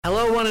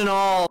Hello, one and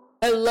all.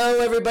 Hello,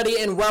 everybody,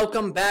 and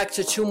welcome back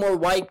to Two More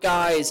White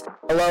Guys.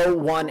 Hello,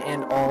 one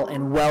and all,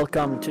 and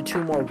welcome to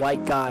Two More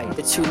White Guys.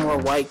 The Two More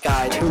White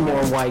Guys. Two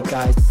More White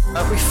Guys.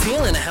 How are we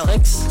feeling,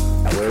 Alex?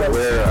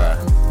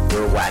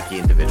 We're wacky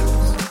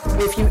individuals.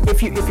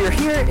 If you're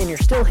here and you're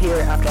still here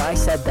after I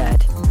said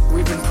that,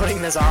 we've been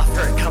putting this off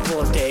for a couple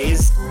of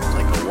days.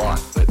 Like a walk,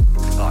 but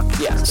talk.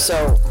 Yeah.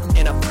 So,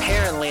 and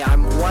apparently,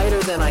 I'm whiter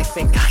than I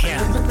think I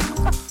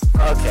am.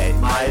 Okay,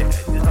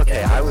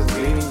 I was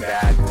leaning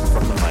back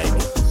from the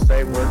mic.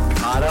 Say we're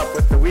caught up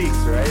with the weeks,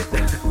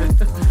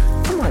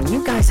 right? Come on,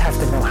 you guys have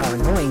to know how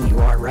annoying you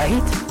are,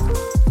 right?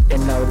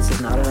 And no, this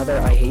is not another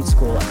I Hate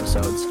School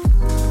episodes.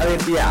 I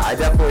mean, yeah, I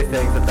definitely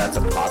think that that's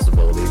a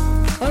possibility.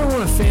 I don't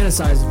want to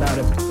fantasize about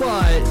it,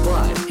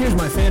 but here's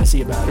my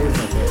fantasy about it.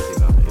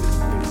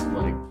 It's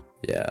like,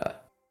 yeah.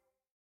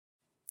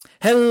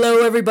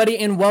 Hello, everybody,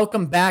 and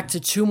welcome back to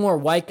Two More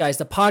White Guys,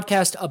 the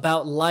podcast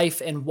about life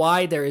and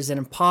why there is an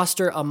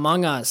imposter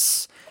among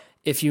us.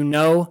 If you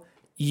know,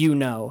 you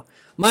know.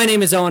 My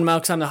name is Owen.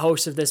 I'm the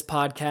host of this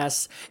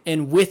podcast,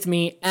 and with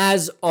me,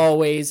 as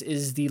always,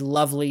 is the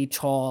lovely,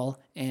 tall,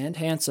 and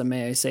handsome,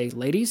 may I say,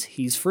 ladies,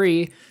 he's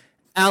free,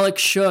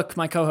 Alex Shook,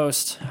 my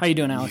co-host. How you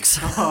doing, Alex?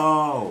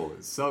 Oh,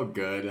 so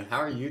good. How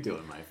are you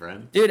doing, my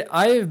friend? Dude,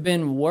 I have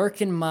been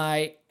working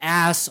my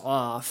ass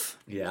off.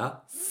 Yeah?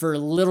 For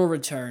little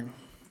return.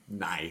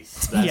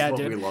 Nice. That's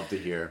what we love to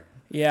hear.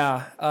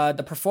 Yeah.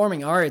 The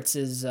performing arts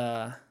is,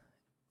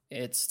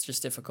 it's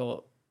just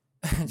difficult.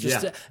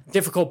 A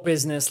difficult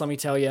business, let me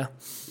tell you.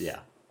 Yeah.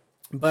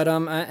 But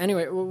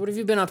anyway, what have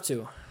you been up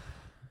to?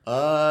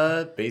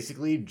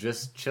 Basically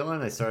just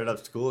chilling. I started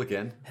up school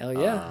again. Hell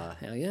yeah.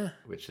 Hell yeah.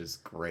 Which is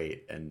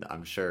great. And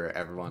I'm sure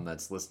everyone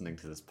that's listening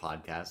to this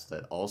podcast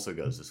that also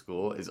goes to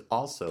school is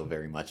also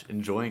very much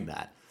enjoying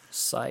that.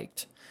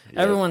 Psyched. Yep.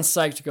 Everyone's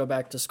psyched to go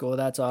back to school.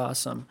 That's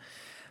awesome.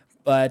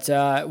 But,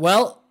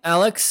 well,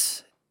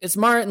 Alex, it's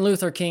Martin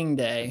Luther King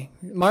Day.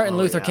 Martin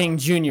Luther King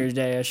Jr.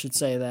 Day, I should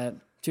say that.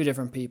 Two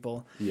different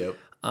people. Yep.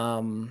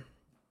 Do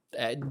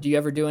you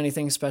ever do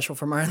anything special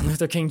for Martin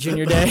Luther King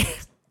Jr. Day?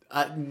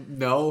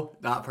 No,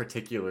 not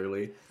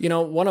particularly. You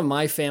know, one of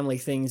my family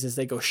things is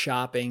they go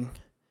shopping.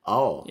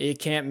 Oh. You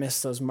can't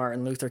miss those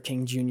Martin Luther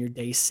King Jr.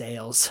 Day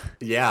sales.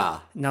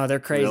 Yeah. No, they're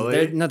crazy.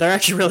 Really? They're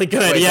actually really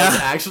good. Wait, yeah. those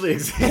actually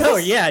exist? Oh,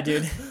 yeah,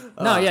 dude.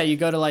 No, yeah, you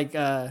go to like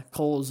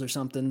Kohl's or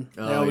something.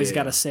 They always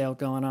got a sale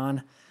going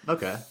on.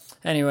 Okay.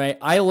 Anyway,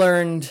 I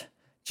learned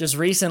just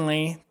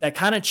recently that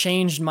kind of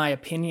changed my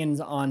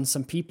opinions on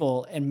some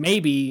people and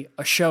maybe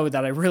a show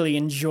that I really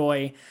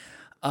enjoy.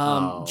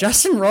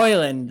 Justin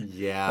Roiland.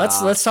 Yeah.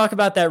 Let's talk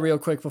about that real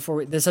quick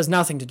before this has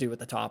nothing to do with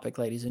the topic,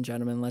 ladies and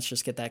gentlemen. Let's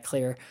just get that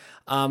clear.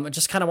 I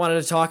just kind of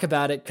wanted to talk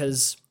about it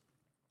because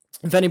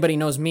if anybody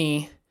knows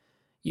me,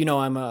 you know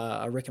I'm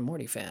a Rick and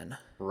Morty fan.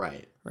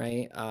 Right.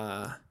 Right?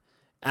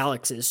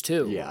 Alex is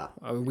too. Yeah.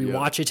 We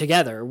watch it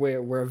together.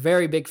 We're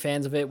very big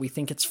fans of it. We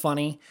think it's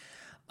funny.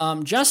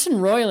 Justin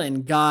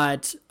Roiland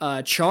got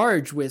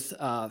charged with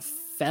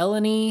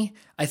felony.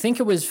 I think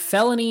it was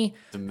felony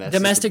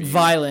domestic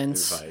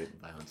violence.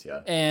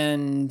 Yeah.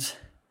 And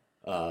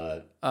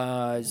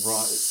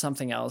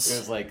something else. It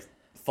was like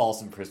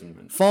false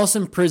imprisonment. False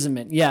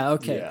imprisonment. Yeah.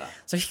 Okay. Yeah.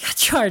 So he got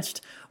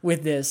charged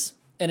with this,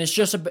 and it's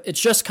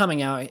just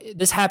coming out.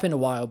 This happened a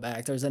while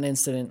back. There was an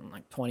incident in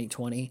like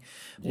 2020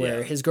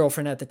 where his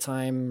girlfriend at the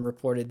time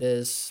reported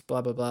this.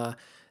 Blah blah blah.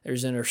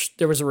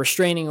 There was a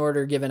restraining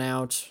order given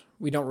out.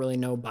 We don't really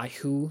know by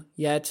who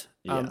yet.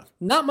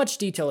 Not much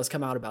detail has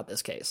come out about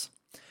this case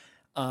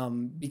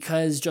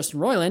because Justin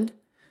Roiland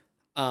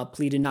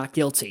pleaded not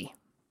guilty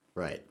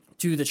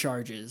to the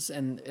charges.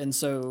 And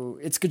so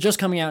it's just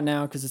coming out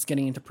now because it's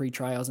getting into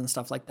pre-trials and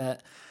stuff like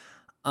that.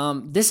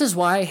 This is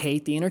why I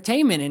hate the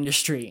entertainment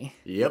industry.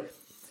 Yep.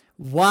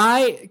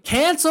 Why?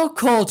 Cancel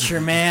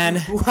culture,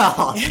 man.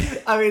 Well,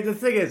 I mean, the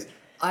thing is,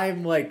 I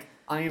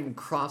am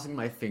crossing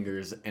my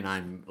fingers and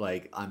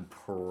I'm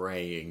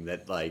praying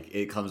that like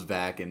it comes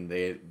back and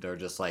they're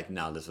just like,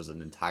 no, this was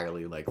an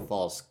entirely like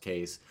false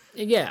case.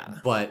 Yeah.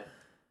 But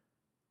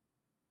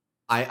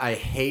I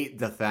hate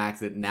the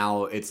fact that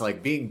now it's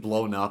like being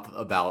blown up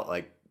about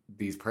like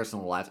these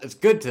personal lives. It's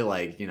good to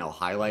like,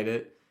 highlight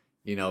it,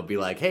 be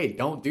like, hey,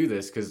 don't do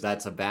this because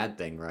that's a bad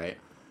thing, right?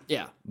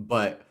 Yeah.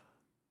 But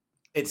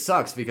it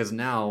sucks because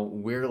now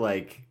we're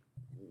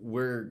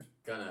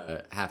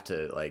gonna have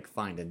to like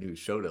find a new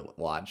show to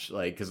watch,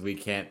 like, because we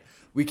can't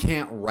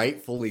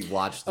rightfully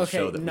watch the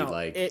show that we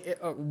like.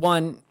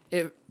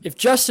 If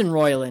Justin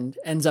Roiland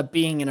ends up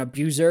being an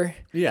abuser,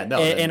 and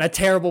a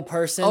terrible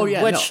person,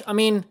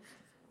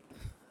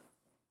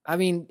 I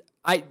mean,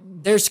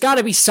 there's got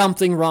to be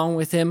something wrong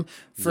with him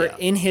for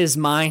in his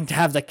mind to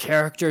have the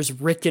characters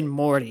Rick and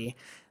Morty.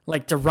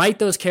 Like, to write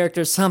those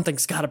characters,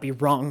 something's got to be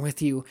wrong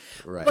with you.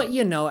 Right. But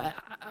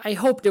I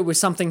hoped it was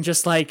something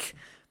just like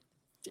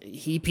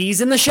he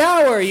pees in the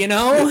shower,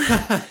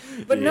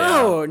 But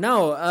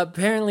no.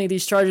 Apparently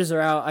these charges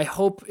are out. I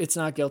hope it's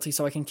not guilty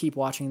so I can keep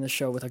watching the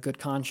show with a good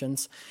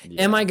conscience.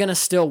 Yeah. Am I going to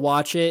still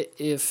watch it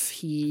if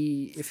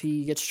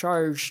he gets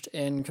charged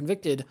and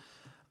convicted?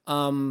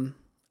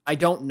 I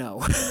don't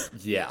know.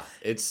 Yeah,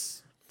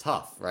 it's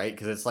tough, right?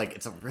 Because it's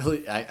like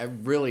I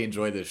really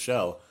enjoy this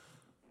show,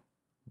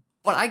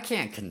 but I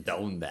can't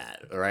condone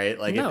that, right?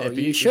 Like, No, if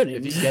you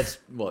shouldn't. If he gets,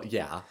 well,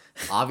 yeah,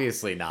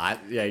 obviously not.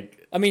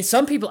 Like, I mean,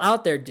 some people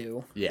out there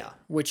do, yeah,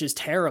 which is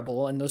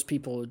terrible, and those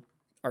people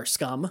are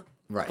scum.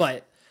 right.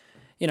 But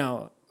you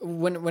know,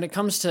 when it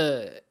comes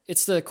to,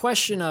 it's the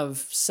question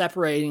of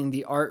separating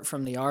the art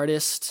from the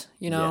artist.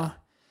 You know. Yeah.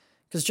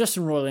 Because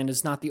Justin Roiland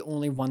is not the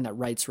only one that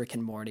writes Rick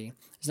and Morty.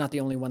 He's not the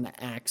only one that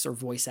acts or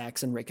voice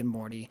acts in Rick and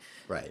Morty.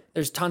 Right.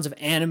 There's tons of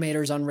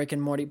animators on Rick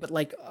and Morty. But,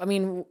 like, I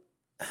mean,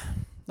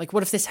 like,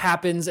 what if this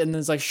happens and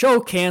there's, like,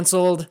 show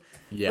canceled,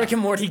 Yeah. Rick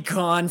and Morty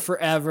gone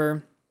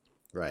forever?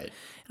 Right.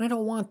 And I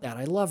don't want that.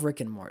 I love Rick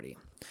and Morty.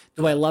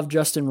 Do I love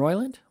Justin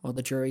Roiland? Well,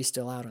 the jury's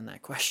still out on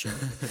that question.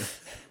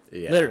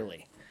 Yeah.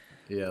 Literally.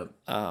 Yeah.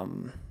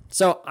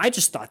 So I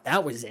just thought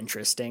that was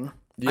interesting.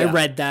 Yeah. I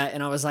read that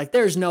and I was like,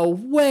 "There's no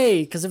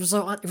way," because it was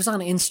on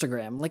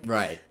Instagram. Like,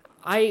 Right.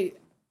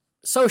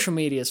 Social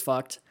media is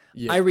fucked.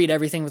 Yeah. I read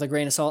everything with a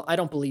grain of salt. I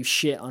don't believe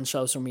shit on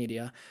social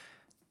media.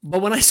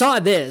 But when I saw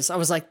this, I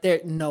was like, "There,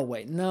 no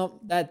way, no,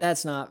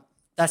 that's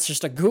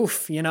just a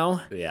goof," you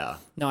know? Yeah.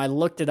 No, I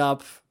looked it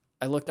up.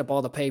 I looked up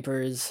all the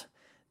papers.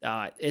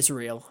 It's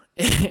real.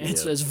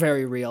 It's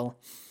very real.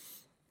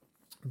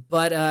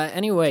 But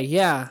anyway,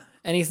 yeah.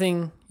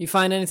 You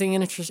find anything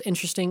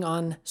interesting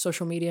on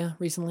social media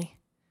recently?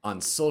 On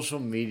social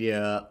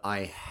media,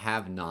 I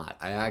have not.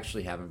 I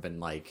actually haven't been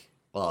like,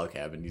 well,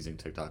 okay, I've been using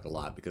TikTok a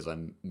lot because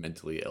I'm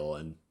mentally ill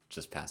and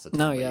just past the time.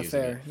 No, by yeah, using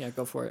fair. it. Yeah,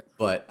 go for it.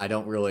 But I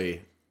don't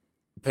really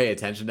pay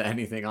attention to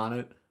anything on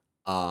it.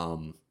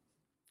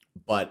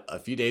 But a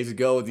few days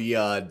ago,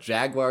 the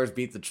Jaguars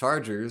beat the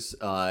Chargers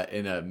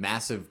in a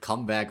massive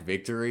comeback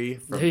victory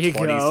from There you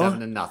 27 go.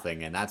 to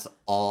nothing, and that's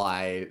all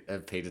I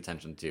have paid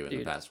attention to in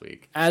the past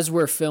week. As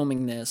we're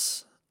filming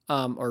this,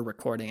 or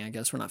recording, I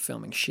guess we're not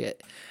filming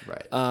shit.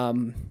 Right.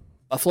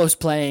 Buffalo's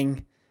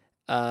playing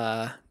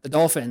the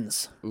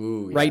Dolphins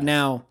Ooh, right yeah.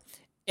 now,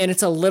 and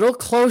it's a little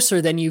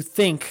closer than you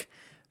think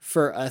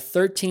for a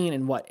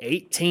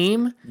 13-8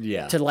 team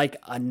Yeah. to like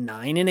a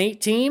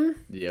 9-8 team.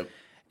 Yep.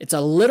 It's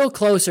a little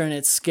closer, and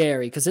it's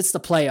scary because it's the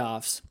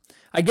playoffs.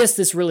 I guess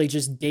this really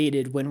just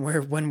dated when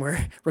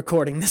we're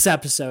recording this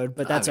episode,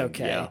 but that's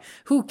okay. Yeah.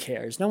 Who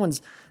cares? No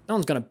one's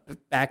gonna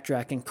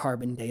backtrack and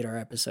carbon date our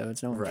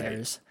episodes. No one Right.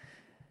 cares.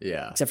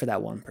 Yeah. Except for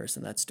that one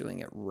person that's doing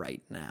it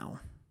right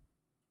now.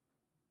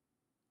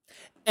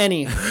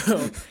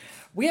 Anywho,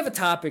 we have a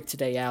topic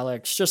today,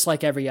 Alex, just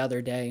like every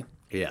other day.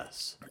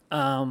 Yes.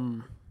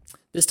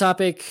 This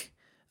topic,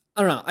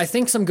 I don't know. I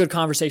think some good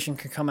conversation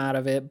could come out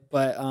of it,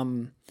 but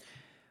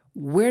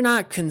we're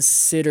not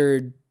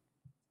considered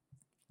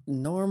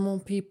normal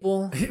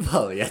people.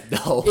 Well, yeah,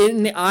 no.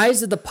 In the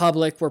eyes of the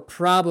public, we're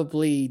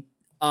probably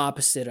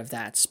opposite of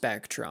that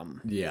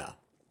spectrum. Yeah.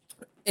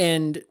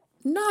 And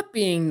not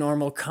being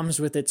normal comes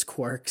with its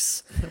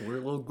quirks. We're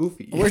a little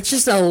goofy. We're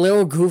just a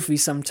little goofy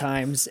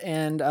sometimes.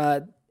 And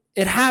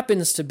it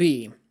happens to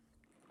be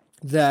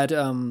that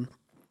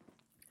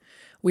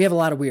we have a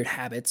lot of weird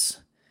habits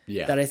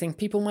Yeah. that I think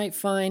people might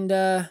find,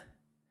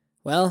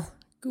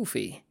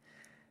 goofy.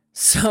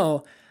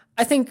 So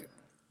I think,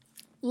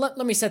 let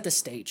me set the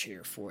stage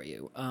here for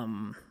you.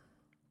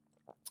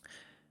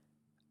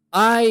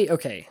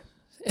 Okay.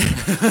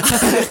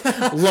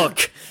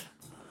 Look,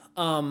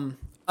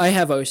 I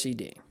have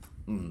OCD.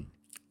 Mm-hmm.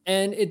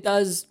 And it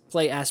does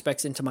play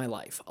aspects into my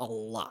life a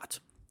lot.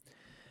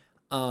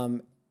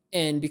 And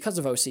because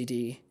of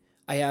OCD,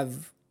 I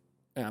have,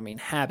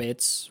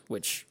 habits,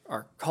 which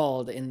are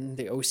called in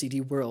the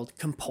OCD world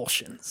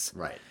compulsions.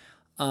 Right.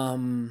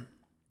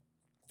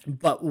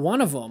 But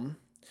one of them,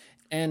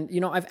 and,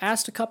 I've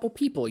asked a couple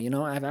people,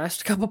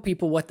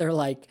 what they're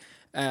like,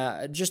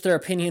 just their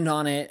opinion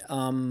on it.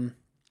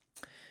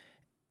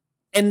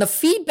 And the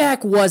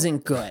feedback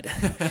wasn't good.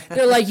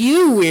 They're like,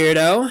 "You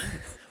weirdo."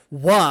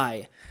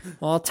 Why?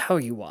 Well, I'll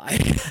tell you why.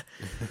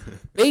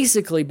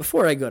 Basically,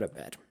 before I go to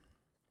bed,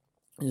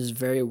 this is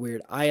very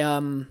weird.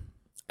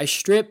 I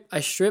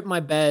strip my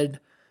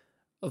bed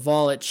of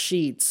all its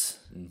sheets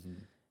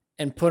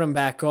and put them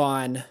back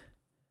on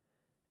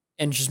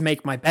and just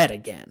make my bed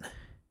again.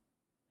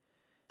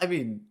 I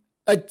mean,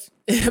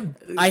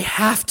 I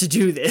have to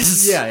do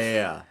this.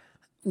 yeah.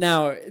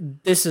 Now,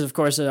 this is, of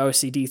course, an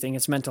OCD thing.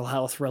 It's mental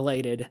health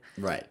related.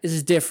 Right. This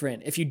is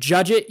different. If you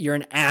judge it, you're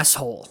an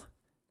asshole.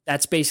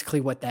 That's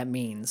basically what that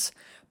means.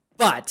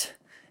 But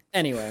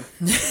anyway,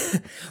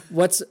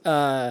 what's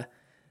the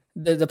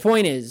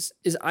point is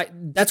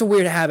that's a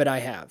weird habit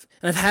I have,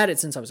 and I've had it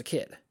since I was a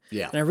kid.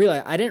 Yeah. And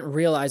I didn't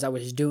realize I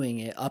was doing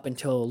it up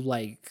until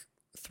like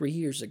 3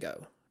 years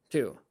ago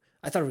too.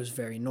 I thought it was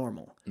very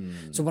normal.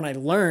 So when I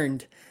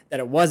learned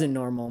that it wasn't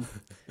normal,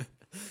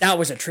 that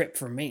was a trip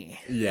for me.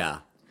 Yeah.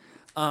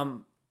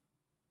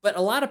 But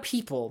a lot of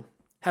people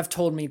have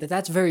told me that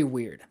that's very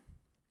weird.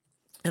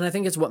 And I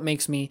think it's what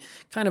makes me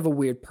kind of a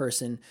weird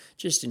person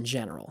just in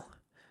general.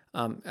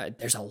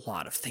 There's a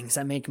lot of things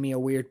that make me a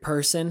weird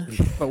person,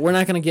 but we're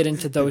not going to get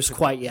into those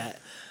quite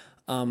yet.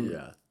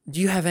 Yeah. Do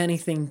you have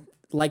anything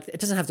like, it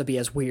doesn't have to be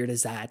as weird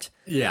as that.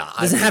 Yeah.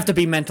 It doesn't have to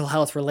be mental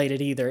health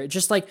related either. It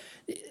just like,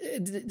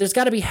 there's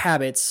got to be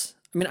habits.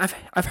 I mean,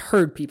 I've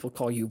heard people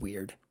call you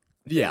weird.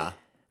 Yeah.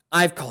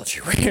 I've called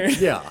you weird.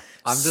 Yeah.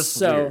 I'm just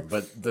weird.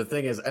 But the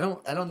thing is, I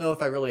don't know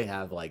if I really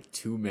have like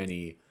too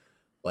many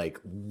like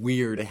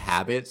weird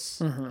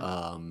habits.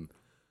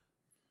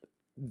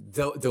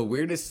 The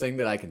weirdest thing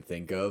that I can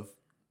think of,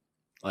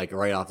 like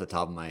right off the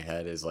top of my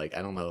head, is like,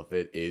 I don't know if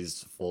it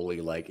is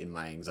fully like in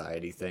my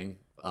anxiety thing.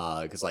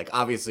 Because like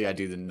obviously I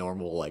do the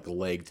normal like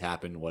leg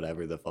tapping,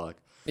 whatever the fuck.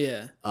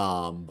 Yeah.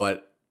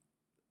 But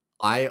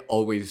I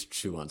always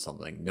chew on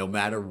something, no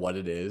matter what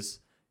it is.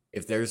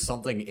 If there's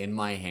something in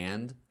my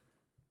hand,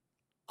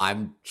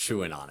 I'm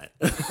chewing on it.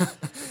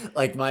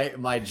 Like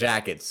my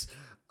jackets,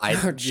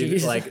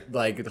 use, like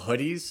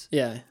hoodies.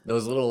 Yeah.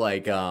 Those little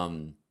like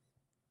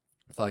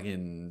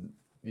fucking,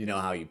 you know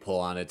how you pull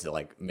on it to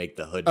like make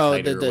the hood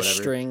tighter or whatever.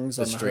 Strings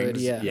on the hood.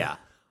 Yeah. Yeah.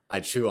 I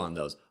chew on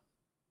those.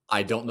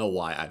 I don't know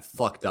why. I've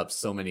fucked up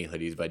so many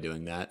hoodies by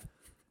doing that.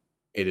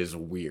 It is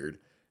weird.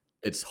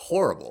 It's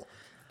horrible.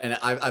 And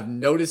I've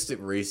noticed it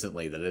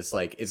recently that it's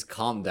like it's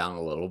calmed down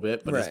a little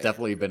bit, but it's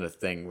definitely been a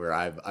thing where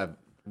I've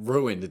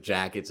ruined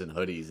jackets and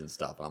hoodies and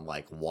stuff. I'm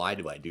like, why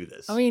do I do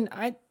this? I mean,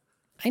 I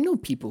know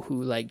people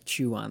who like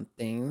chew on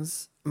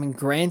things. I mean,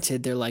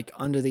 granted, they're like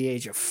under the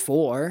age of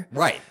 4.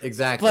 Right,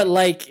 exactly. But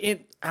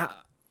like,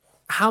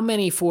 how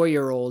many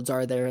 4-year-olds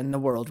are there in the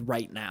world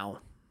right now?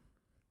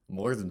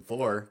 More than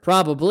 4.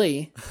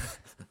 Probably.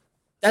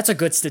 That's a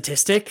good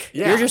statistic.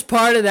 Yeah. You're just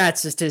part of that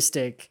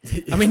statistic.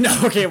 I mean, no,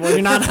 okay, well,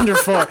 you're not under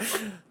 4.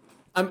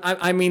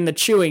 I mean the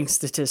chewing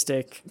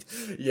statistic.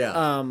 Yeah.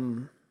 I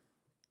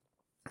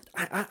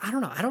don't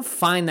know. I don't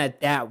find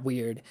that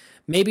weird.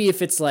 Maybe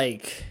if it's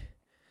like,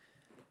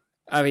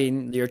 I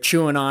mean, you're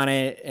chewing on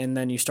it and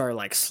then you start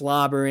like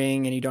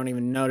slobbering and you don't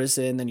even notice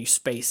it and then you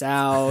space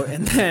out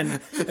and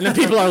then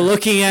people are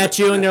looking at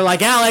you and they're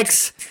like,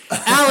 Alex,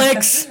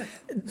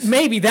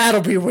 maybe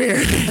that'll be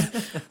weird.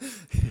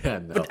 Yeah,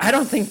 no. But I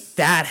don't think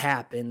that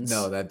happens.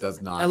 No, that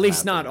does not. At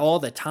least happen. not all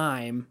the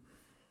time.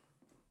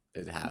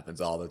 It happens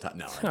all the time.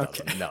 No, it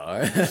Okay.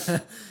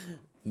 doesn't.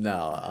 No.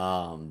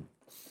 No.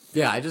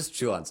 Yeah, I just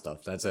chew on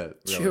stuff. That's it.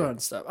 Really. Chew on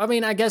stuff. I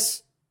mean, I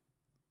guess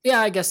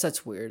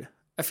that's weird.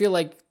 I feel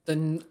like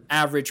the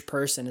average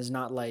person is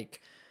not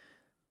like,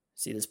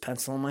 see this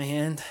pencil in my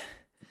hand?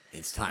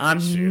 It's time.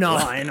 I'm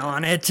gnawing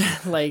on it.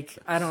 Like,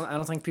 I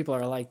don't think people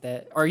are like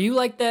that. Are you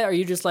like that? Are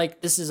you just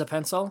like, this is a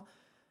pencil?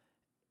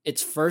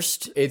 Its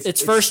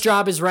first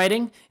job is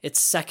writing.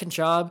 Its second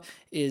job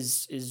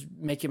is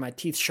making my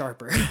teeth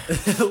sharper.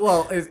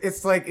 Well,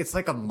 it's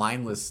like a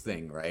mindless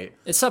thing, right?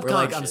 It's subconscious.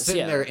 Where, like, I'm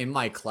sitting there in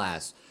my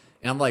class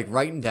and I'm like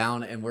writing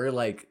down, and we're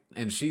like,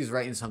 and she's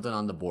writing something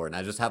on the board, and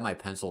I just have my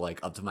pencil like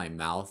up to my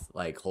mouth,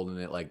 like holding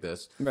it like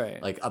this, right?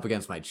 Like up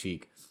against my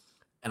cheek,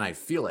 and I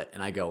feel it,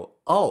 and I go,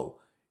 oh.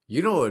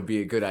 You know what would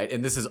be a good idea?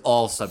 And this is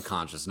all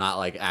subconscious, not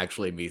like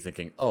actually me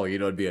thinking, oh, you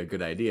know what would be a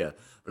good idea.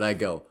 But I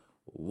go,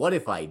 what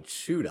if I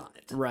chewed on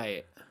it?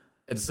 Right.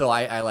 And so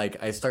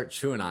I start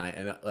chewing on it,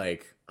 and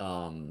like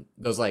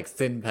those like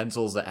thin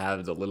pencils that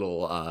have the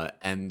little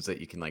ends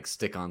that you can like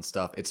stick on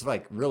stuff. It's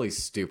like really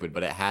stupid,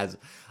 but it has,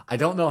 I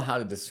don't know how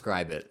to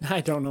describe it. I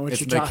don't know what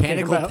it's you're talking about.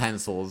 It's mechanical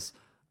pencils.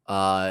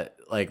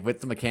 Like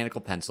with the mechanical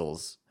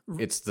pencils,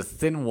 it's the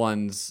thin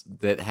ones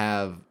that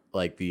have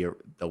like the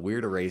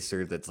weird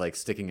eraser that's like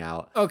sticking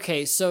out.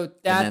 Okay, so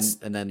that's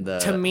and then the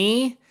to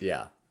me,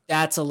 yeah,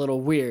 that's a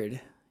little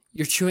weird.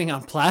 You're chewing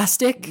on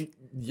plastic?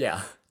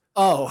 Yeah.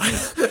 Oh.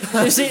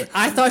 You see,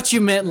 I thought you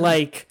meant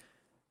like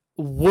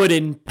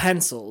wooden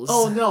pencils.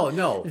 Oh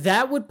no.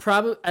 That would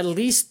probably, at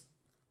least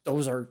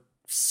those are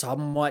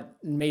somewhat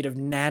made of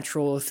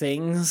natural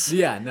things.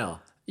 Yeah, no.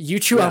 You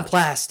chew on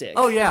plastic.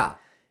 Oh yeah.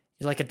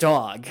 You're like a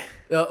dog.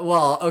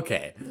 Well,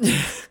 okay.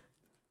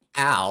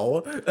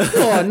 Ow.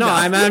 Oh no,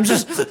 I'm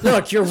just,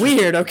 look, you're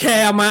weird,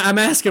 okay? I'm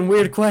asking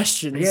weird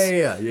questions.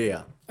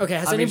 Yeah. Okay,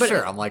 has I mean, anybody,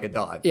 sure, I'm like a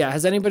dog. yeah,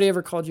 has anybody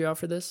ever called you out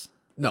for this?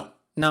 No.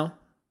 No?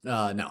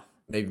 No.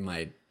 Maybe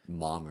my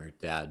mom or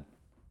dad.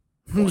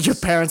 Your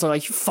parents are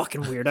like, you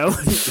fucking weirdo.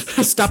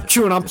 Stop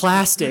chewing on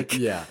plastic.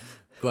 Yeah.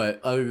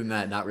 But other than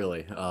that, not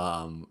really.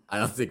 I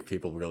don't think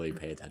people really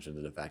pay attention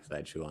to the fact that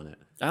I chew on it.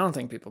 I don't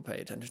think people pay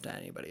attention to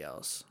anybody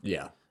else.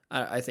 Yeah.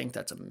 I think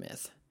that's a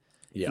myth.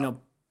 Yeah. You know,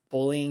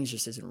 bullying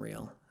just isn't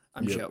real.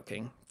 I'm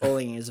joking.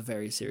 Bullying is a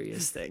very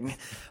serious thing.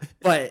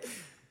 But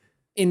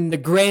in the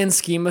grand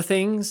scheme of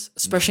things,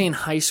 especially in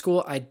high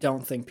school, I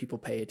don't think people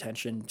pay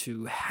attention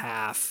to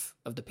half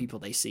of the people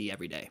they see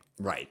every day.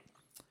 Right.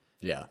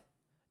 Yeah.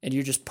 And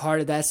you're just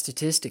part of that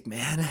statistic,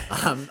 man.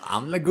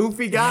 I'm the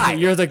goofy guy.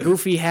 You're the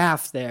goofy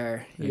half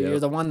there. You're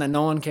Yep. the one that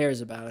no one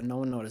cares about and no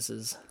one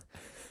notices.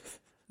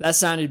 That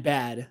sounded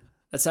bad.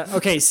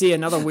 Okay, see,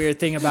 another weird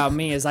thing about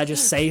me is I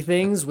just say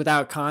things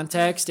without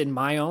context in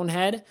my own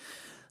head.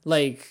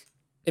 Like,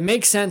 it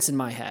makes sense in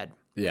my head.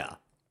 Yeah.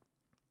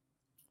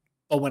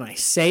 But when I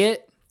say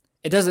it,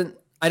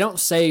 I don't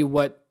say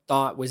what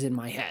thought was in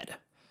my head.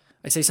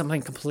 I say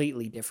something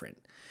completely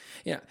different.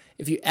 You know,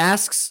 if you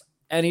ask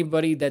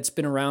anybody that's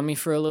been around me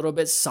for a little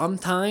bit,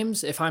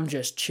 sometimes if I'm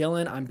just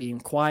chilling, I'm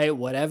being quiet,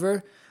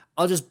 whatever,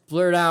 I'll just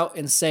blurt out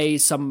and say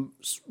some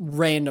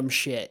random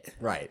shit.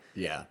 Right.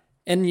 Yeah.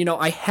 And, you know,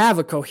 I have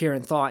a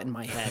coherent thought in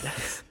my head.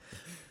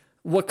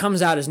 What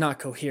comes out is not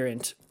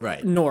coherent,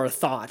 Right. nor a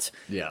thought.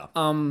 Yeah.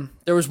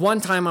 There was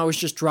one time I was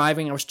just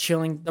driving, I was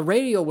chilling. The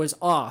radio was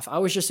off. I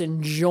was just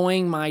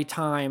enjoying my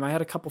time. I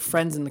had a couple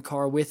friends in the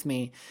car with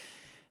me.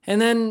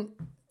 And then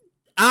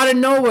out of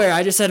nowhere,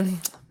 I just said,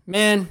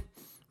 man,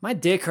 my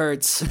dick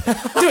hurts. Dude,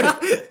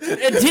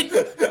 it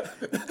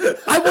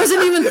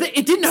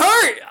didn't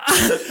hurt.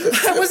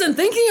 I wasn't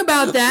thinking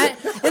about that,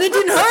 and it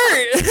didn't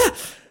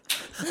hurt.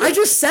 I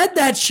just said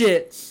that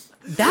shit.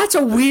 That's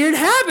a weird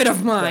habit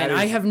of mine.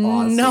 I have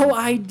no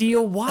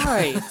idea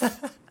why.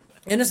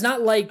 And it's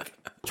not like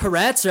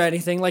Tourette's or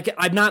anything. Like,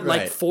 I'm not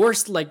like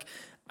forced. Like,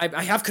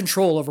 I have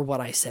control over what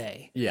I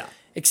say. Yeah.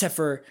 Except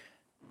for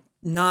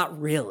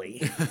not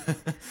really.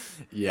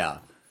 Yeah.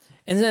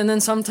 And then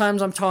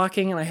sometimes I'm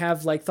talking and I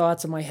have like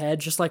thoughts in my head,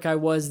 just like I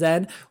was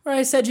then, where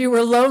I said you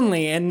were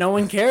lonely and no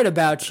one cared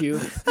about you.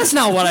 That's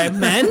not what I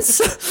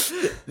meant.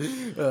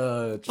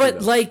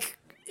 But like,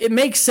 it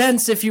makes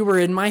sense if you were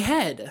in my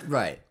head.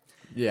 Right.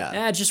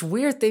 Yeah. Just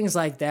weird things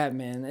like that,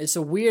 man. It's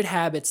the weird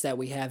habits that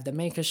we have that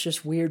make us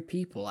just weird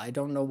people. I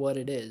don't know what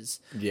it is.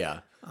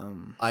 Yeah.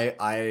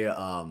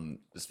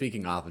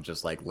 Speaking off of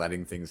just like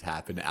letting things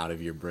happen out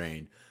of your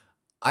brain,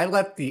 I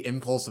let the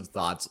impulsive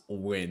thoughts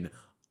win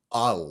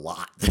a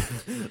lot.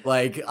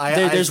 Like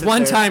there's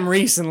one time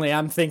recently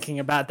I'm thinking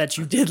about that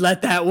you did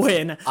let that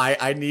win.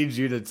 I need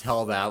you to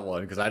tell that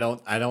one because I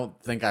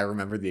don't think I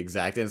remember the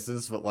exact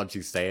instance, but once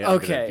you say it,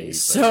 okay.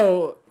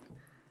 So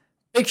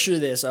picture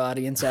this,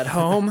 audience at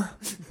home.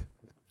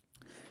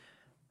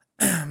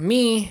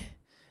 Me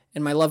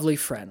and my lovely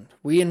friend,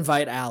 we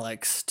invite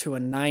Alex to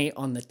a night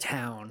on the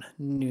town,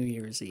 New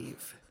Year's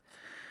Eve.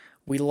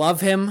 We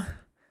love him.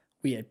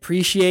 We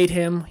appreciate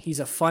him.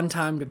 He's a fun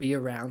time to be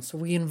around, so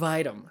we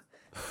invite him.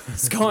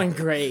 It's going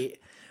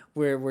great.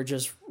 We're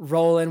just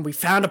rolling. We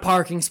found a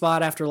parking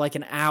spot after like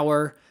an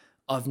hour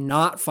of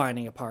not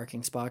finding a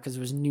parking spot because it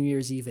was New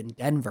Year's Eve in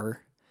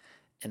Denver,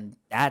 and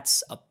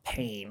that's a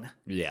pain.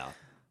 Yeah.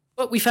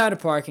 But we found a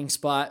parking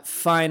spot,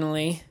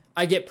 finally.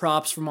 I get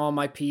props from all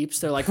my peeps.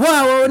 They're like,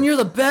 wow, Owen, you're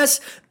the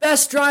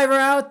best driver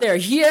out there.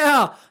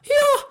 Yeah.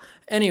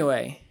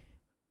 Anyway,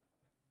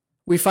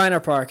 we find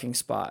our parking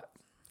spot.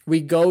 We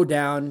go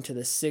down to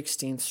the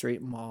 16th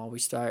Street Mall. We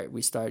start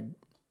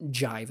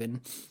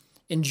jiving,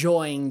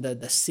 enjoying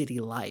the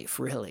city life,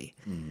 really.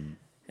 Mm-hmm.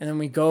 And then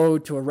we go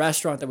to a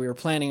restaurant that we were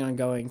planning on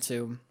going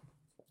to.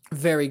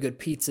 Very good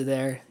pizza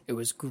there. It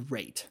was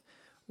great.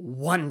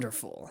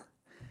 Wonderful.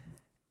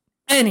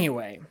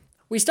 Anyway,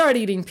 we start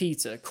eating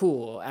pizza.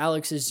 Cool.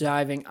 Alex is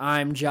jiving.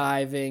 I'm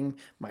jiving.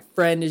 My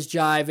friend is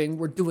jiving.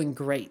 We're doing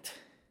great.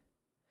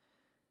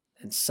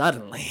 And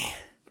suddenly,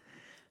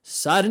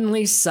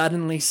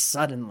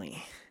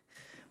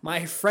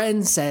 my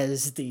friend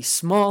says the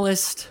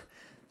smallest,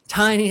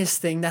 tiniest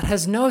thing that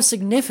has no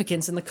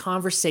significance in the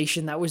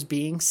conversation that was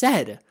being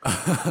said.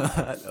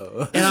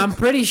 No. And I'm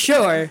pretty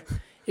sure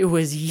it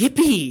was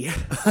yippee.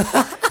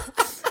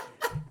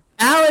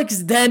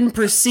 Alex then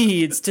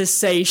proceeds to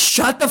say,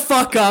 shut the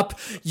fuck up,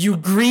 you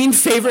green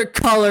favorite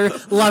color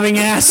loving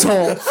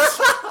asshole.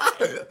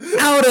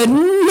 Out of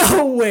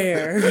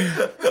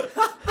nowhere.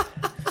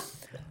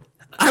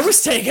 I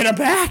was taken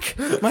aback.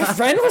 My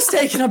friend was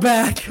taken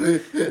aback.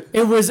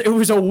 It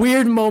was a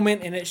weird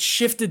moment, and it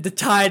shifted the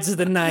tides of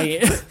the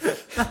night.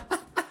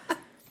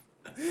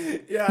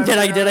 Yeah. Did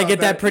I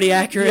get that pretty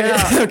accurate?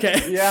 Yeah.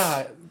 Okay.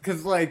 Yeah,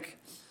 because like,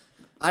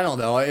 I don't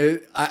know.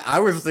 I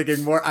was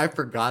thinking more. I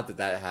forgot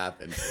that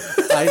happened.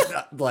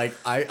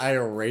 I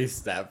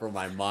erased that from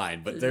my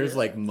mind. But there's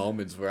like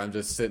moments where I'm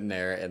just sitting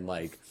there and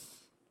like,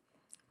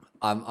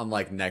 I'm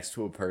like next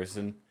to a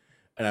person,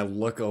 and I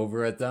look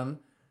over at them,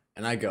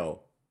 and I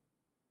go,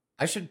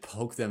 I should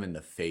poke them in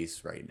the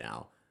face right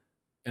now.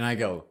 And I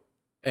go,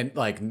 and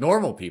like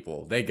normal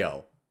people, they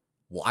go,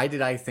 why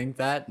did I think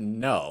that?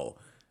 No.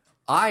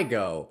 I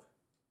go,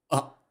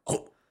 and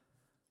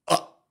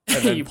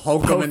then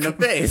poke them in the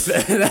face.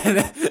 And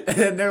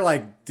then they're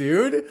like,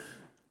 dude,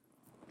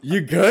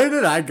 you good?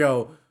 And I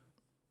go,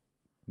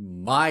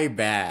 my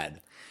bad.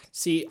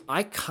 See,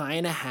 I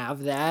kind of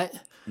have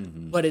that.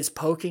 Mm-hmm. But it's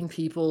poking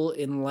people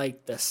in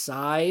like the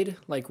side,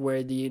 like where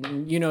you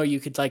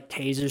could like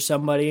taser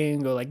somebody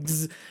and go like,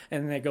 zzz,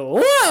 and they go,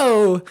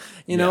 whoa,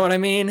 you know what I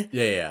mean?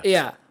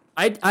 Yeah.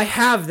 I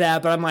have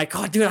that, but I'm like,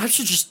 oh, dude, I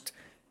should just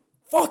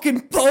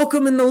fucking poke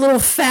them in the little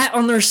fat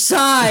on their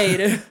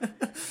side.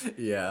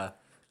 Yeah.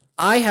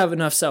 I have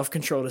enough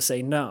self-control to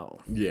say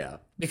no. Yeah.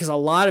 Because a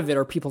lot of it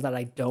are people that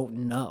I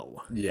don't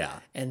know. Yeah.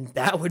 And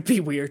that would be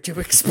weird to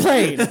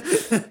explain.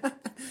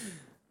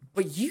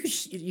 But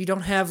you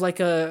don't have like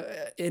an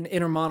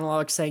inner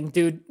monologue saying,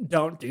 dude,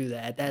 don't do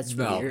that. That's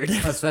weird.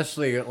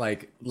 Especially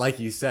like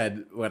you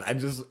said, when I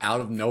just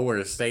out of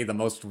nowhere say the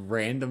most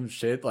random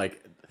shit,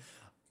 like,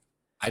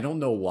 I don't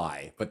know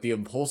why, but the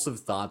impulsive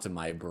thoughts in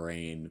my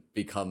brain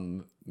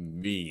become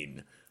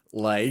mean.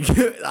 Like,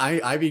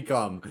 I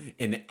become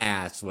an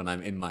ass when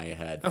I'm in my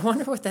head. I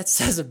wonder what that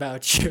says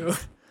about you,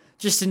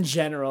 just in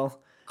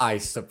general. I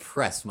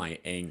suppress my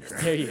anger.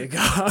 There you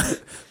go.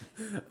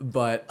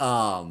 But,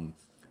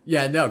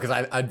 yeah, no,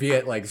 because I'd be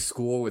at, like,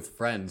 school with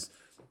friends,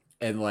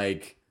 and,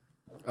 like,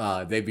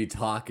 they'd be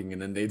talking,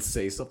 and then they'd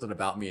say something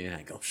about me, and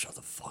I'd go, shut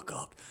the fuck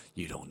up.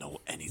 You don't know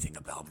anything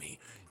about me.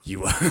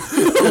 You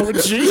Oh,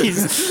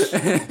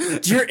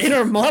 jeez. Your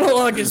inner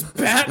monologue is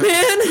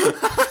Batman?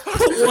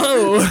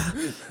 Whoa.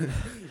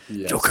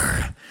 Yes.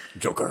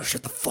 Joker,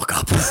 shut the fuck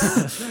up.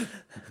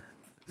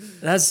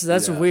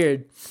 That's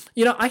weird.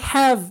 You know, I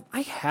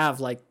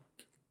have like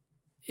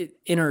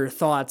inner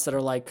thoughts that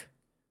are like,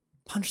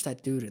 punch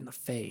that dude in the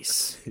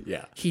face.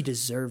 Yeah. He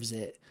deserves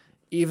it.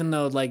 Even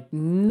though like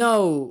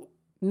no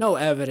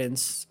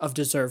evidence of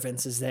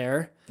deservance is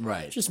there.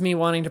 Right. Just me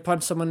wanting to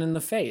punch someone in the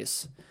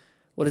face.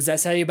 What does that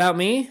say about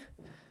me?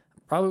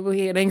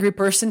 Probably an angry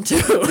person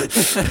too.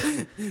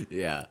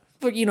 Yeah.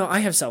 But you know, I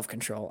have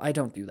self-control. I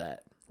don't do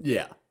that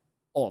Yeah.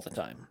 all the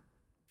time.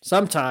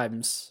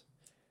 Sometimes,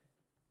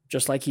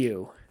 just like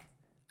you,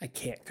 I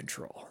can't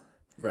control.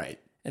 Right.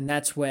 And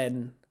that's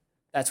when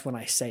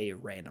I say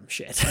random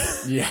shit.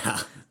 Yeah.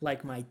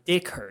 Like my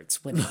dick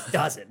hurts when it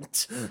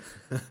doesn't.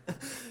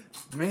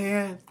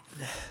 Man,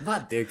 my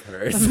dick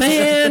hurts.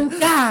 Man,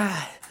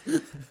 God.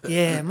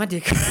 Yeah, my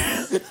dick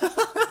hurts.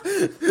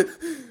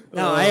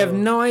 No, I have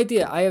no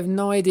idea. I have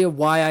no idea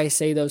why I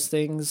say those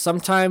things.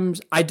 Sometimes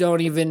I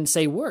don't even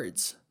say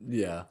words.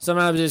 Yeah.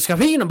 Sometimes I just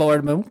come in a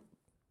board move.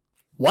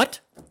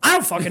 What? I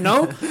don't fucking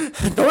know.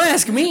 Don't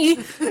ask me.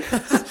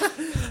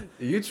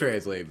 You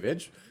translate,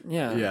 bitch.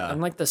 Yeah. Yeah.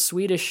 I'm like the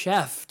Swedish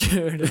chef,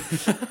 dude.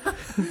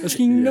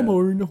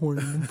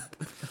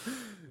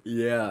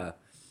 Yeah.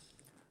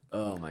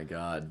 Oh my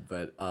god.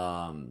 But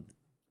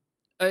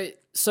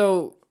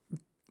So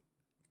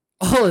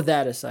all of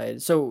that aside,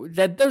 so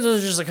that those are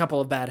just a couple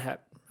of bad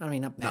habits. I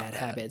mean, not bad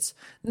habits.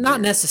 Not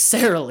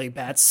necessarily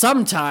bad.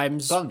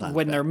 Sometimes when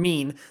bad. they're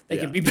mean, they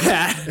can be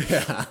bad.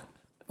 Yeah.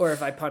 Or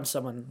if I punch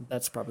someone,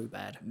 that's probably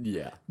bad.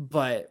 Yeah.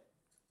 But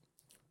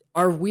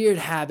our weird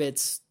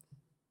habits,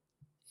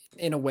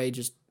 in a way,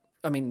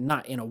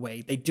 not in a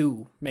way, they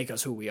do make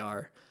us who we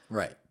are.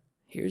 Right.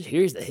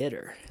 Here's the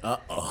hitter.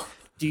 Uh-oh.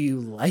 Do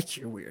you like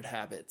your weird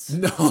habits?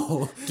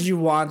 No. Do you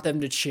want them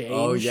to change?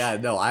 Oh yeah,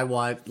 no, I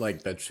want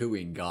like the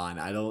chewing gone.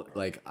 I don't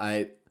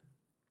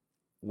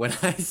when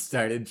I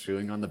started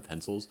chewing on the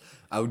pencils,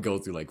 I would go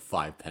through like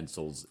 5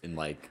 pencils in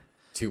like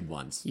 2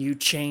 months. You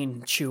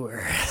chain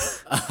chewer.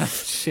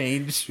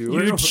 Chain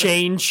chewer? You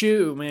chain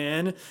chew,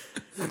 man.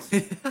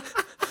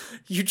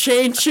 You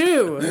chain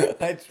chew.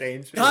 I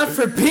chain chew. God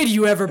forbid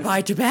you ever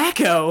buy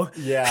tobacco.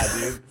 Yeah,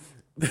 dude.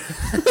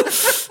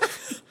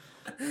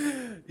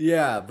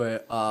 Yeah,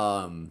 but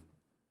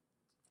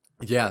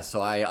yeah,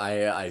 so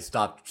I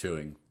stopped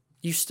chewing.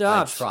 You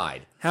stopped. I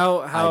tried.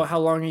 How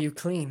long are you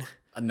clean?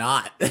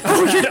 Not.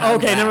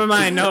 Okay, never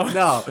mind.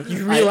 No.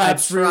 You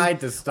relapsed. I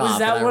tried to stop. Was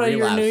that one of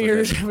your New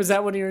Year's? It. Was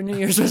that one of your New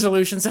Year's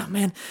resolutions? Oh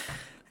man,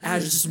 I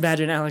just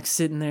imagine Alex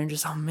sitting there and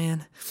just, oh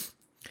man,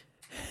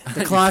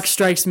 the clock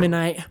strikes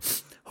midnight.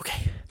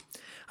 Okay,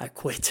 I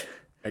quit.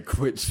 I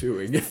quit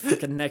chewing.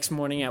 The next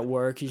morning at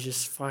work, he's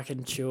just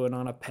fucking chewing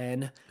on a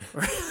pen.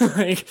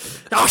 Like,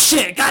 oh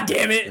shit, god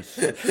damn it.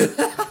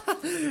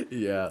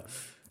 Yeah.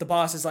 The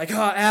boss is like,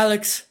 oh,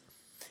 Alex,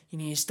 you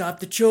need to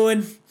stop the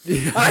chewing.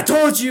 Yeah. I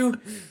told you.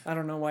 I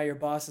don't know why your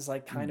boss is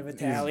like kind of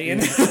Italian.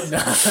 My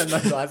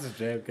boss is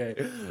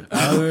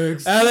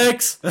JFK.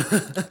 Alex,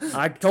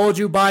 I told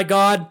you, by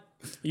God,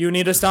 you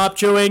need to stop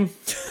chewing.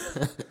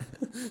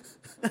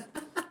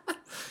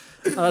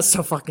 Oh, that's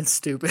so fucking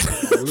stupid.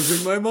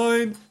 Losing my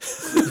mind.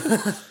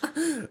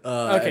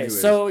 Okay, anyways.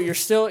 so you're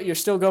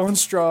still going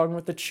strong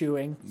with the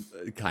chewing.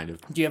 Kind of.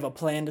 Do you have a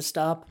plan to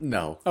stop?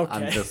 No.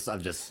 Okay.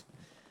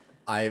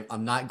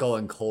 I'm not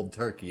going cold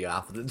turkey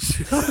after the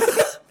chew.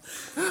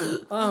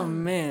 Oh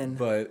man.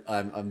 But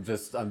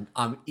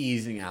I'm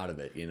easing out of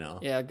it, you know.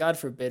 Yeah, God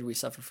forbid we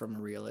suffer from a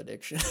real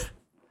addiction.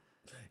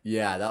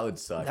 Yeah, that would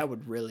suck. That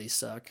would really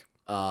suck.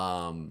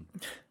 But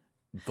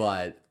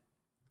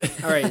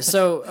all right,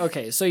 so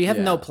you have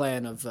no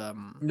plan of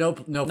no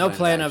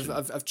plan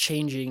of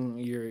changing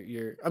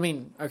your I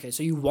mean, okay,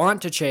 so you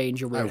want to change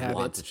your weird habits. I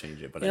want to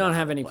change it, but you don't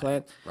have any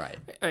plan. Right.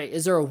 All right,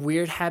 is there a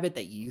weird habit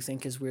that you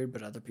think is weird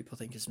but other people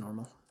think is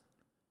normal?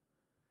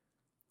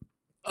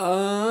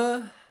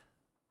 I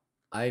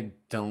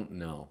don't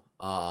know.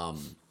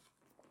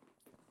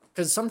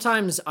 Cuz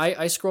sometimes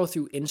I scroll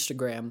through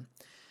Instagram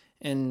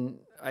and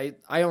I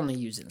only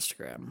use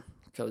Instagram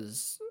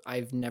cuz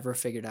I've never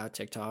figured out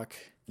TikTok.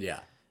 Yeah.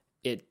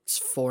 It's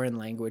foreign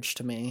language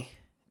to me.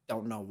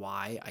 Don't know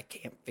why. I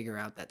can't figure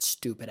out that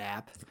stupid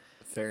app.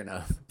 Fair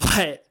enough.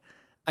 But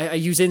I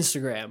use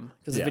Instagram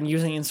because I've been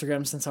using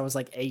Instagram since I was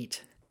like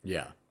 8.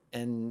 Yeah.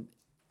 And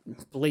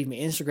believe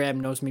me,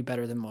 Instagram knows me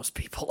better than most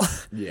people.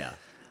 Yeah.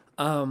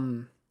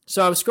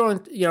 So I was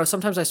scrolling,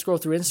 sometimes I scroll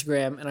through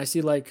Instagram and I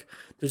see like,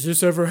 does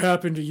this ever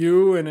happen to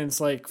you? And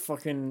it's like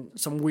fucking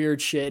some weird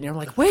shit. And I'm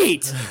like,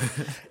 wait,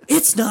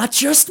 it's not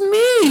just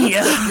me. Yeah.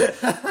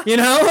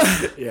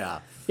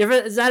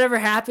 Has that ever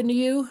happened to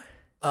you?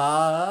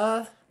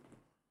 Yeah.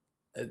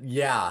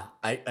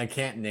 I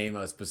can't name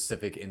a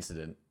specific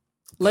incident.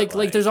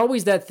 Like there's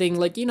always that thing,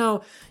 like,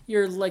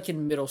 you're like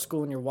in middle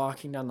school and you're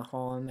walking down the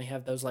hall and they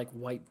have those like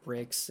white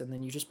bricks and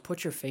then you just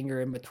put your finger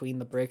in between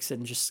the bricks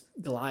and just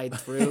glide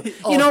through.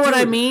 You know what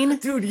I mean?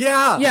 Dude,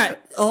 yeah. Yeah.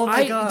 Oh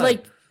my God.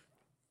 Like,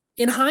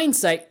 in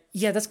hindsight,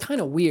 yeah, that's kind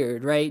of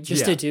weird, right?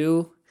 Just to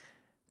do.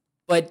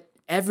 But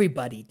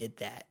everybody did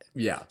that.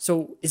 Yeah.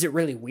 So is it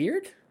really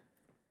weird?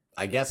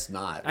 I guess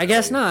not. I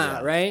guess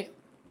not, right?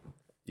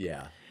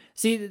 Yeah.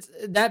 See,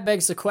 that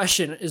begs the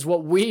question, is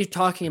what we're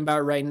talking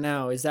about right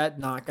now, is that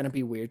not going to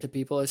be weird to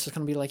people? It's just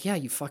going to be like, yeah,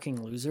 you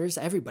fucking losers.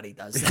 Everybody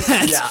does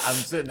that. Yeah, I'm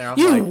sitting there. I'm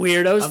you like,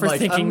 weirdos for like,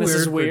 thinking this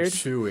is weird. For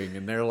chewing,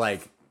 and they're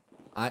like,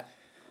 I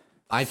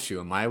chew.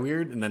 Am I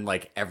weird? And then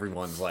like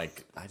everyone's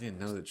like, I didn't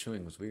know that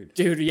chewing was weird.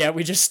 Dude, yeah,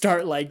 we just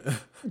start like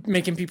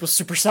making people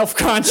super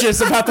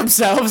self-conscious about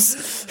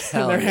themselves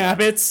and their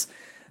habits.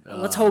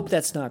 Let's hope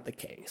that's not the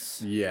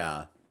case.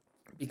 Yeah.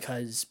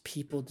 Because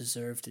people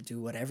deserve to do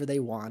whatever they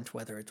want,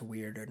 whether it's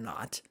weird or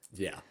not.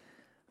 Yeah.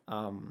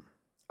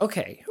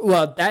 Okay.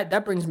 Well,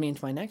 that brings me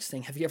into my next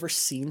thing. Have you ever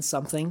seen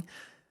something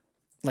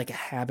like a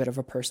habit of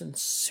a person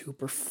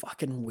super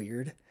fucking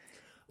weird?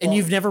 And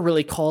you've never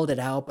really called it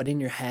out, but in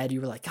your head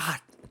you were like, God,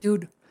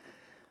 dude,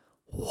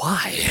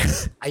 why?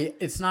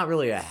 It's not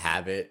really a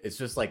habit. It's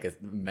just like a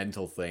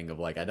mental thing of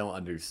like, I don't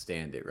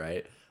understand it,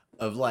 right?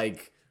 Of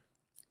like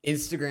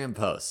Instagram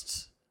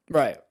posts.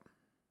 Right.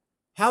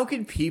 How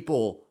can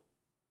people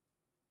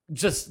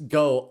just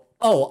go,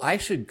 oh, I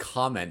should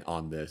comment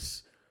on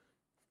this?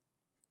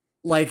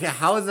 Like,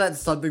 how is that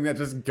something that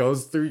just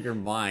goes through your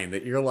mind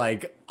that you're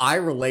like, I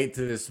relate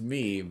to this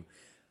meme.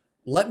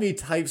 Let me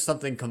type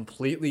something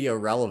completely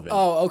irrelevant.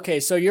 Oh,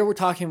 okay. So you're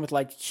talking with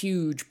like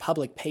huge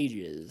public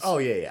pages. Oh,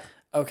 yeah, yeah.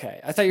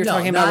 Okay. I thought you were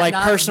talking about like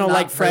personal,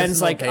 like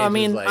friends. Like, pages, I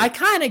mean, like, I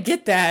kind of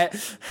get that.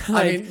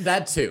 Like, I mean,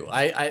 that too.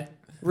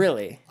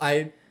 Really?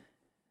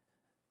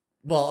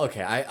 Well,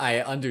 okay,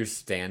 I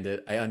understand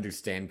it. I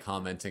understand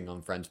commenting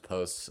on friends'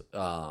 posts,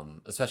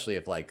 especially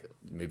if, like,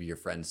 maybe your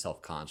friend's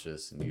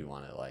self-conscious and you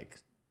want to, like,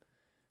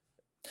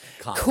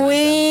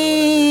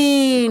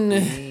 compliment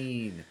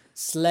Queen!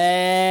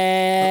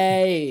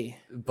 Slay!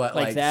 But,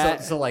 like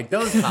that? So, like,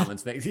 those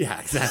comments make...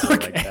 Yeah, exactly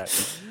like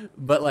that.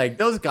 But, like,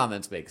 those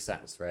comments make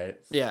sense, right?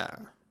 Yeah.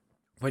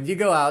 When you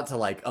go out to,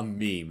 like, a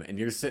meme and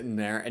you're sitting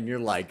there and you're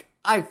like,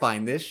 I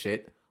find this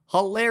shit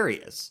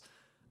hilarious.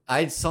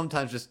 I'd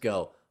sometimes just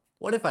go...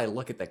 What if I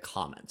look at the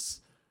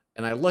comments?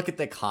 And I look at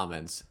the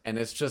comments, and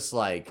it's just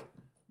like,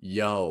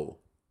 yo,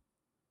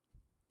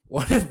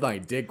 what if my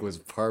dick was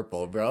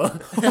purple, bro?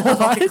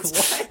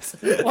 What?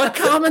 What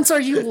comments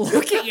are you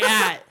looking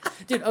at?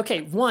 Dude,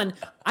 okay, one,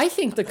 I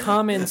think the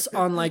comments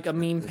on like a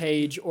meme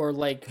page or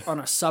like on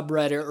a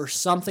subreddit or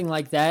something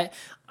like that,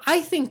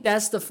 I think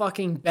that's the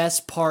fucking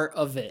best part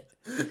of it.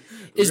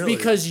 Is really?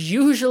 Because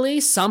usually,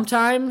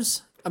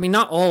 sometimes, I mean,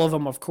 not all of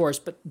them, of course,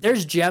 but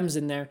there's gems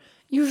in there.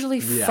 Usually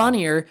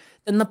funnier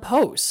than the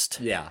post.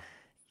 Yeah.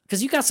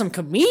 Because you got some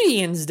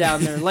comedians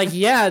down there. Like,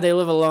 yeah, they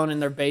live alone in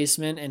their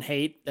basement and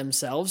hate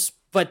themselves,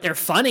 but they're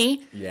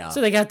funny. Yeah.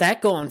 So they got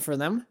that going for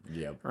them.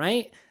 Yep.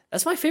 Right?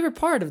 That's my favorite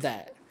part of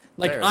that.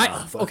 Like,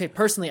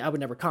 personally, I would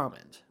never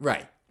comment.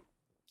 Right.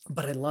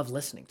 But I love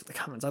listening to the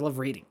comments. I love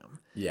reading them.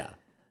 Yeah.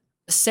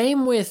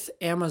 Same with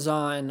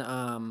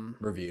Amazon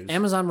reviews.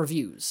 Amazon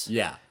reviews.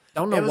 Yeah.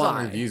 Don't know Amazon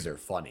why. Reviews are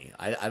funny.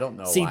 I don't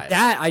know why. See,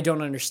 that I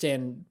don't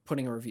understand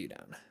putting a review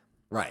down.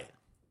 Right.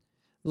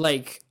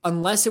 Like,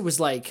 unless it was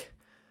like,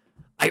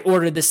 I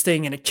ordered this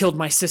thing and it killed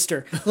my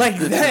sister. Like,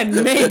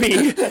 then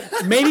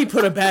maybe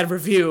put a bad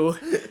review.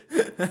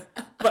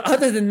 But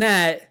other than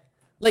that,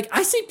 like,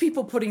 I see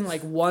people putting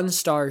like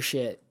 1-star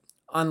shit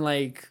on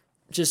like,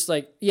 just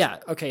like, yeah,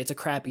 okay, it's a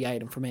crappy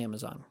item from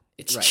Amazon.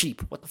 It's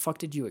cheap. What the fuck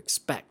did you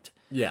expect?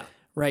 Yeah.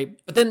 Right.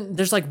 But then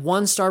there's like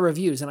 1-star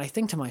reviews. And I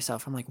think to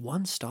myself, I'm like,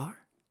 1 star?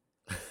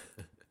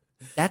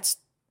 That's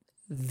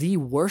the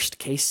worst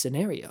case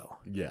scenario.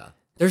 Yeah.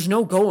 There's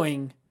no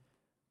going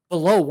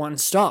below 1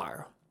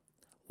 star.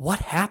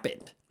 What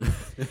happened?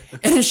 And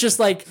it's just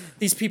like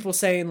these people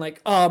saying like,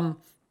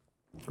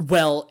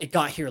 well, it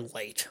got here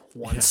late.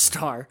 1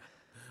 star.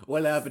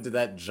 What happened to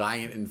that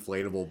giant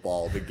inflatable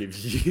ball that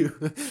gives you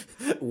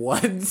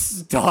 1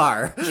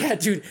 star? Yeah,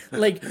 dude.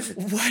 Like,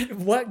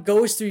 what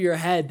goes through your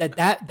head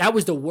that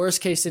was the worst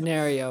case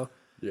scenario?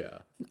 Yeah.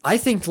 I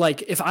think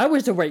like if I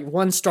was to rate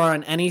 1 star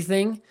on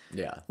anything,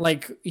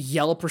 like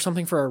Yelp or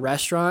something for a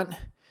restaurant,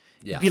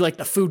 it'd be like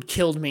the food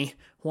killed me.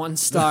 1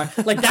 star.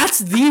 Like that's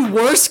the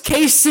worst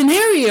case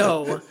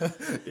scenario.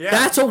 Yeah.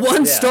 That's a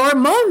 1 star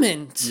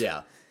moment.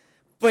 Yeah.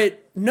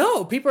 But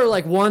no, people are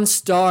like 1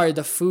 star.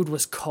 The food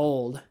was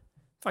cold.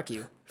 Fuck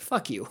you.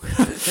 Fuck you.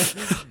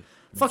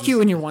 Fuck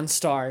you and your 1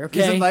 star.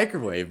 Okay. Use a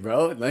microwave,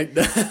 bro. Like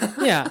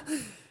yeah.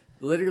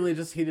 Literally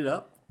just heat it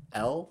up.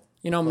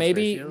 You know, Plus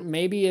ratio?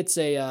 maybe it's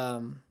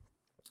a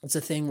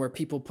thing where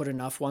people put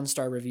enough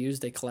 1-star reviews,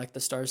 they collect the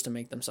stars to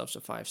make themselves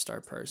a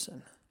 5-star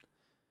person.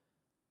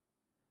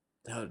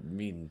 That would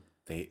mean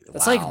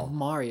That's wow. like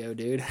Mario,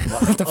 dude.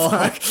 What the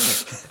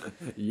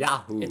fuck?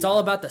 Yahoo! It's all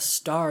about the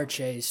star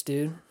chase,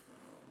 dude.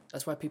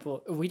 That's why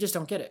we just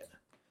don't get it.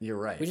 You're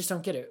right. We just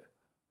don't get it.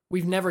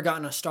 We've never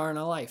gotten a star in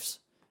our lives.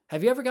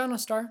 Have you ever gotten a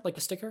star, like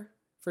a sticker,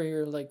 for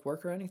your like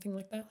work or anything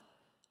like that?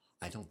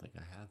 I don't think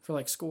I have. For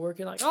like schoolwork,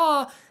 you're like,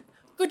 oh,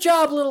 good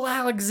job, little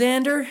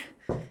Alexander.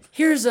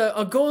 Here's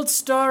a gold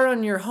star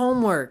on your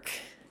homework.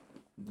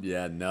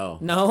 Yeah, no.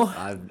 No?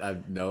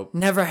 I've nope.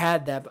 Never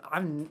had that,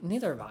 but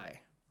neither have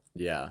I.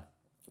 Yeah.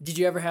 Did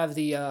you ever have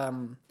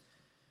the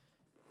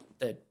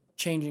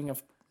changing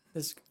of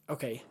this?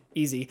 Okay,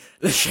 easy.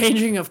 The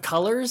changing of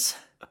colors?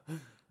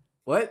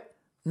 What?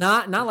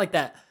 Not like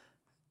that.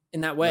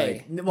 In that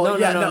way. No.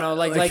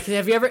 Like,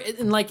 have you ever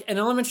in like an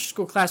elementary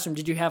school classroom?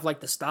 Did you have like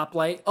the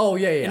stoplight? Oh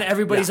yeah. And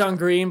everybody's on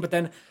green, but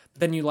then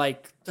you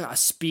like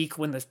speak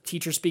when the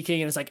teacher's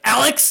speaking, and it's like,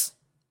 Alex,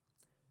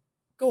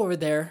 go over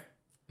there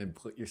and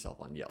put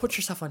yourself on yellow. Put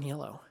yourself on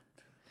yellow.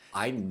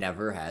 I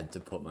never had to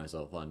put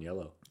myself on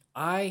yellow.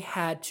 I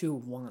had to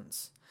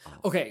once.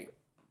 Okay,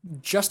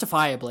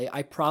 justifiably,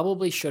 I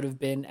probably should have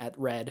been at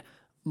red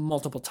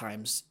multiple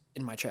times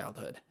in my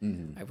childhood.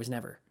 Mm-hmm. I was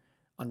never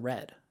on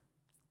red.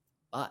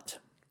 But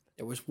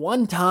there was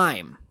one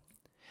time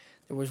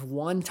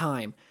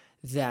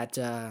that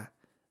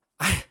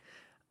I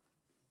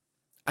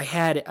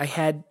had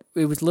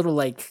it was little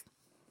like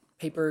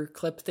paper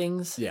clip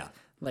things. Yeah.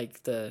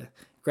 Like the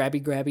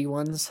grabby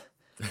ones.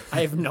 I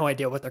have no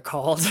idea what they're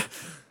called.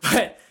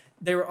 But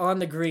they were on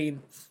the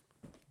green.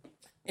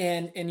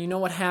 And you know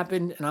what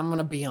happened? And I'm going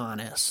to be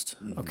honest.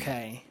 Mm-hmm.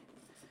 Okay.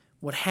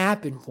 What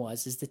happened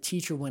is the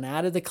teacher went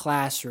out of the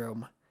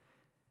classroom.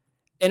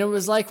 And it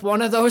was like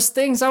one of those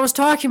things I was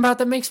talking about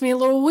that makes me a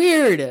little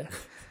weird.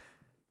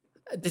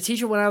 The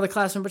teacher went out of the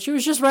classroom, but she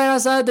was just right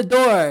outside the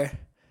door.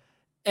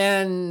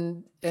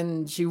 And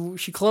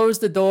she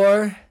closed the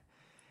door.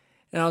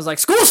 And I was like,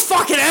 school's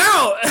fucking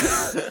out!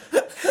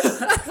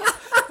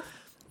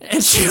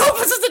 And she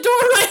opens the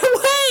door right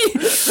away!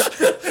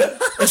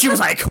 And she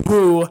was like,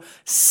 who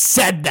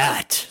said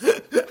that?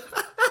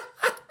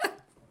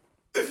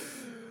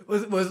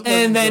 Was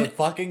and then the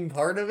fucking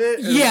part of it?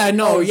 Yeah,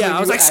 no, yeah.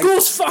 I was like,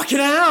 school's fucking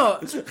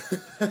out.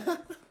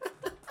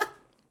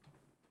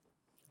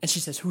 And she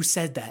says, who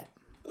said that?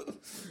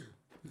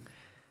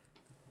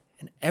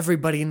 And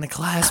everybody in the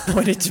class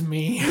pointed to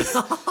me.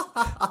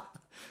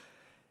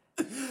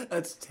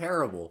 That's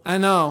terrible. I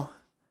know.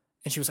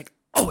 And she was like,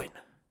 Owen,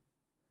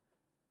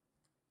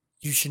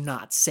 you should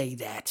not say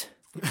that.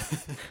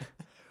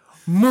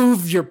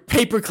 Move your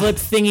paperclip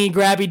thingy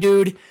grabby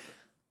dude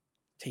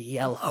to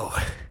yellow.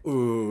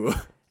 Ooh.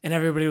 And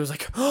everybody was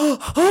like,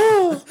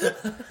 oh.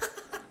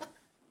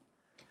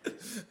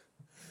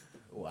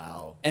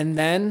 Wow. And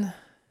then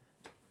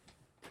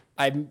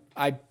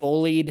I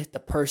bullied the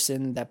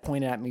person that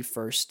pointed at me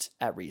first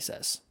at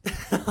recess.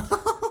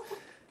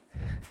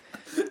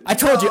 I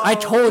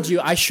told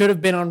you I should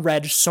have been on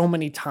red so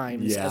many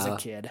times as a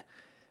kid,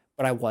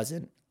 but I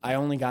wasn't. I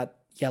only got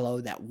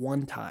yellow that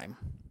one time.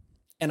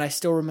 And I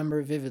still remember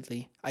it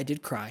vividly. I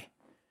did cry.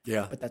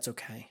 Yeah. But that's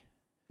okay.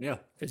 Yeah.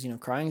 Because,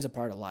 crying is a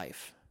part of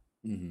life.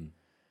 Mm-hmm.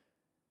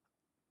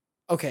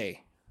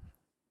 Okay.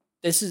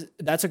 That's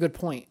a good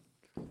point.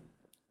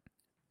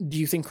 Do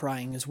you think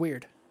crying is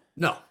weird?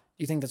 No. Do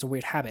you think that's a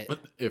weird habit?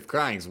 If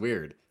crying's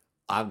weird,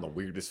 I'm the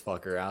weirdest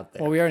fucker out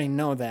there. Well, we already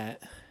know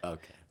that.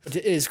 Okay. But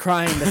is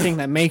crying the thing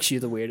that makes you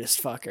the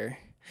weirdest fucker?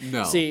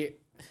 No. See,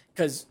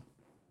 because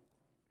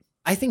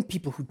I think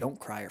people who don't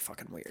cry are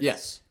fucking weird.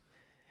 Yes.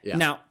 Yeah.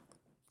 Now,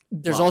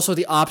 there's also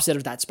the opposite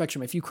of that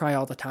spectrum. If you cry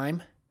all the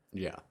time,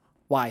 yeah.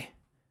 Why?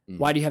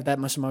 Why do you have that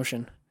much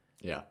emotion?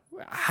 Yeah.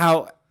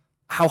 How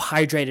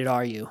hydrated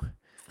are you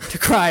to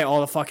cry all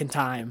the fucking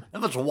time? How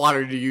much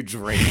water do you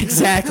drink?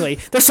 Exactly.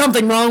 There's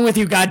something wrong with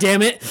you,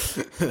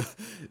 goddammit.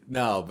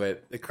 No,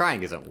 but the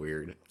crying isn't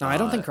weird. No, I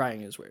don't think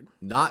crying is weird.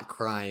 Not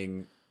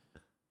crying.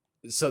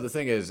 So the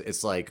thing is,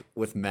 it's like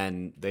with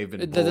men, they've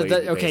been bullied.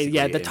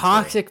 The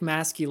toxic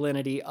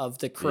masculinity of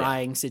the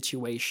crying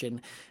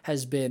situation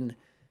has been,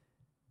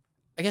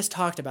 I guess,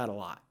 talked about a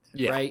lot,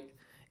 right?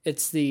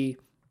 It's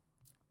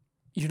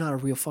you're not a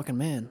real fucking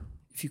man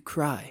if you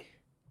cry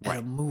at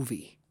a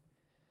movie.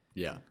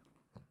 Yeah.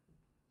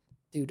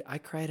 Dude, I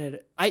cried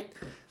I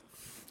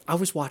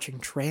was watching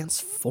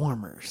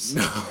Transformers.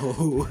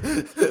 No.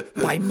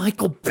 By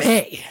Michael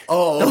Bay.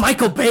 Oh. The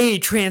Michael Bay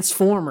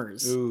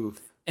Transformers. Oof.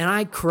 And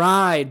I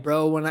cried,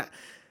 bro,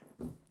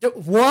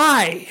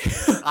 why?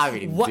 I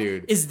mean,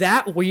 dude. Is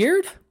that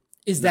weird?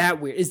 Is that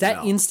weird? Is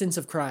that instance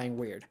of crying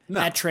weird? No.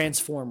 At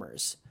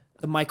Transformers,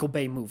 the Michael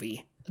Bay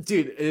movie.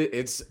 Dude,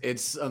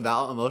 it's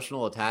about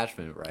emotional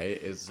attachment,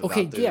 right? It's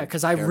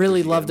because I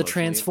really love the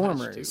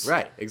Transformers.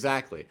 Right,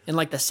 exactly. And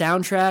like the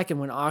soundtrack, and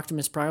when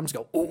Optimus Primes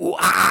go, ooh,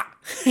 ah,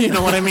 you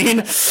know what I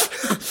mean?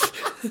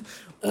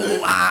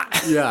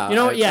 Yeah, You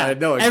know, I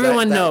know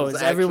everyone that was knows.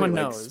 actually, Everyone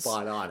like, knows.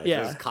 spot on. It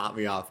Yeah. just caught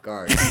me off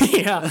guard.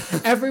 Yeah,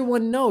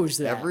 everyone knows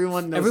that.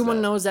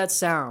 Everyone knows that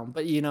sound.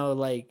 But you know,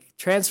 like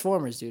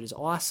Transformers, dude, is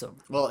awesome.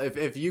 Well,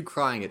 if you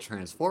crying at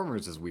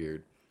Transformers is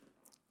weird,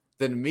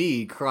 then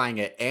me crying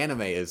at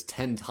anime is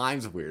 10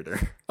 times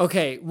weirder.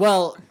 Okay,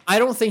 well, I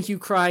don't think you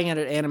crying at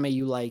an anime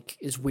you like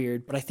is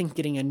weird, but I think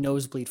getting a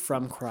nosebleed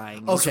from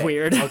crying is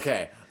weird.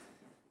 Okay.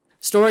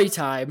 Story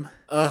time.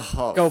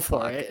 Go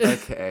for it.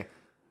 Okay.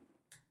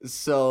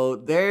 So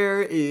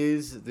there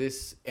is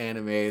this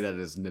anime that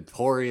is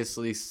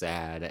notoriously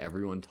sad.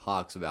 Everyone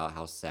talks about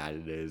how sad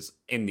it is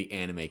in the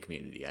anime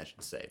community, I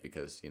should say,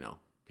 because, you know,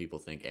 people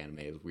think anime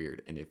is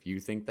weird. And if you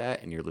think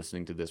that and you're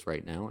listening to this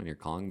right now and you're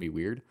calling me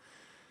weird,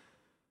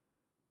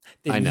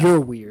 Then you're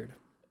weird.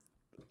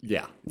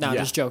 Yeah. No, yeah,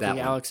 just joking.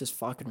 Alex is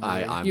fucking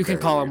weird. I'm you can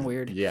very call him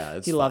weird. Yeah.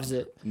 He loves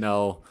it.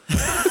 No.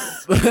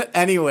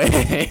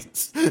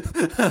 Anyways,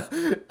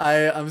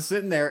 I'm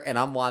sitting there and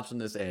I'm watching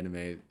this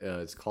anime.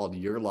 It's called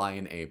Your Lie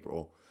in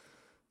April.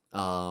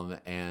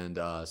 And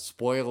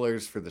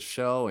spoilers for the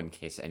show in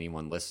case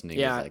anyone listening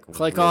is like,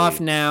 click really... off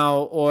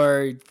now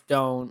or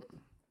don't.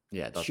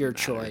 Yeah, it's your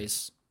matter.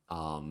 Choice.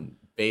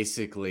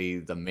 Basically,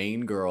 the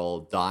main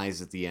girl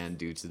dies at the end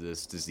due to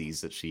this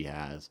disease that she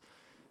has.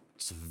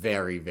 It's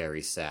very,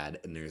 very sad,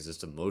 and there's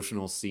this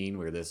emotional scene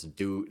where this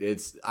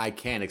dude. I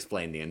can't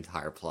explain the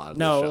entire plot of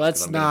the show. No,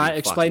 let's not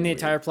explain the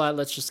entire plot.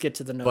 Let's just get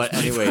to the notes. But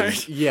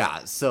anyways,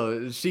 yeah,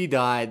 so she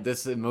died.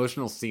 This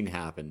emotional scene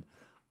happened.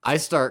 I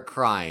start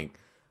crying.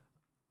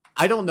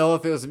 I don't know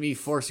if it was me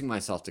forcing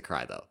myself to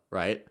cry, though,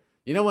 right?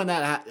 You know when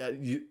that...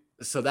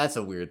 so that's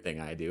a weird thing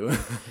I do.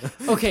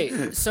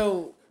 Okay,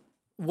 so...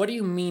 What do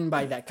you mean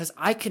by that? Because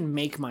I can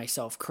make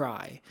myself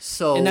cry.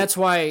 So, and that's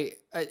why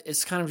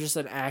it's kind of just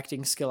an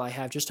acting skill I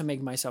have just to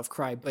make myself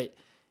cry. But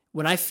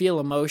when I feel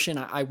emotion,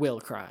 I will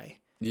cry.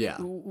 Yeah.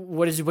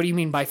 What do you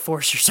mean by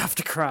force yourself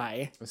to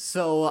cry?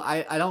 So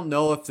I don't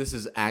know if this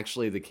is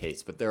actually the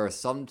case, but there are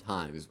some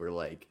times where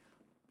like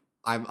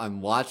I'm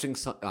watching,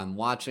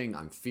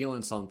 I'm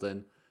feeling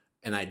something,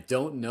 and I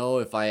don't know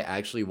if I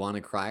actually want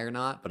to cry or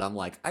not, but I'm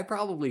like, I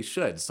probably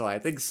should. So I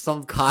think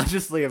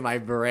subconsciously in my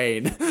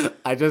brain,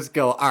 I just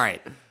go, all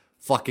right,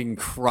 fucking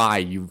cry,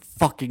 you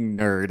fucking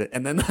nerd.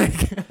 And then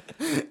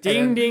like...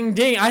 Ding, ding,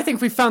 ding. I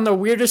think we found the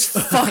weirdest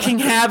fucking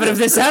habit of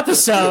this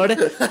episode.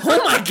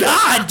 Oh my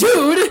god,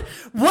 dude!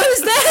 What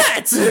is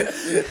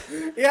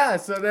that? Yeah,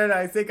 so then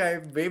I think I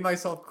made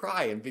myself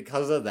cry, and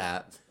because of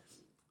that,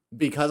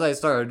 because I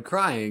started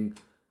crying...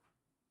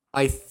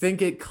 I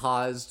think it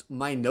caused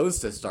my nose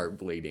to start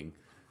bleeding.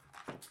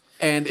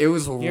 And it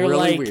was You're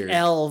really like weird.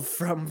 Elle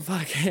from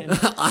fucking...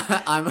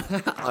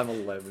 I'm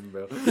 11,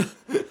 bro.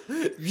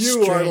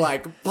 You are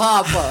like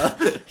Papa.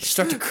 You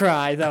start to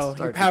cry, though.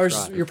 Your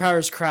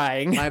power's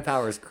crying. My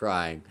power's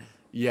crying.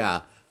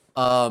 Yeah.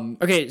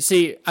 Okay,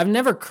 see, I've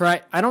never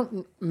cried.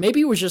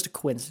 Maybe it was just a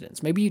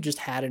coincidence. Maybe you just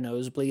had a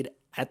nosebleed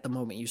at the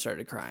moment you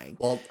started crying.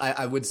 Well,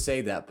 I would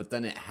say that, but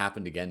then it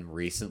happened again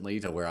recently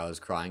to where I was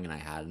crying and I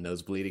had a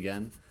nosebleed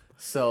again.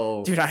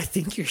 So, dude, I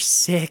think you're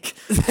sick.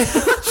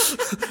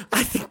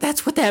 I think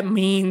that's what that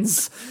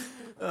means.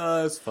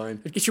 It's fine.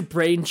 Get your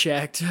brain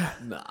checked.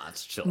 Nah,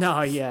 it's chill.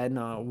 No, yeah,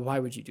 no. Why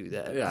would you do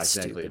that? Yeah, That's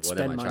exactly. stupid. What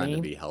Spend am I money. trying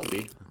to be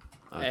healthy?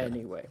 Okay.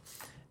 Anyway,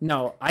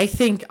 no. I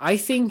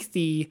think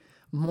the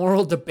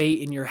moral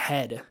debate in your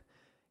head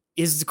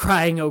is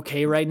crying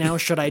okay right now.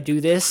 Should I do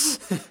this?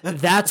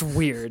 That's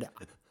weird.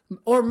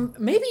 Or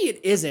maybe it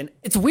isn't.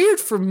 It's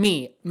weird for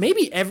me.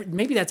 Maybe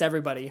that's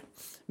everybody.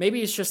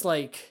 Maybe it's just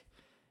like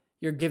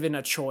you're given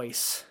a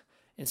choice.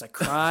 It's like,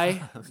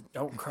 cry,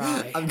 don't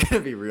cry. I'm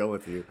gonna be real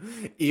with you.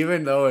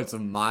 Even though it's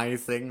my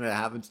thing that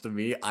happens to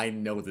me, I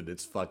know that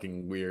it's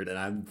fucking weird, and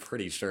I'm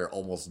pretty sure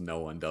almost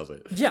no one does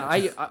it. Yeah,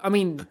 I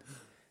mean,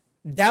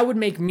 that would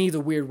make me the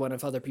weird one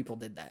if other people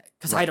did that.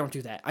 Because I don't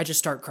do that. I just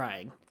start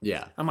crying.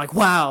 Yeah. I'm like,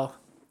 wow,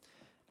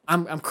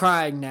 I'm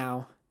crying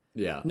now.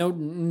 Yeah.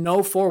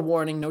 No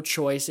forewarning, no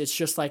choice. It's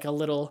just like a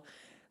little,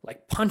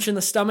 like, punch in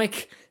the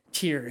stomach,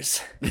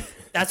 tears.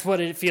 That's what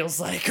it feels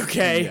like,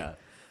 okay? Yeah.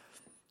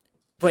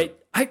 But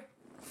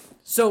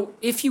so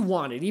if you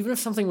wanted, even if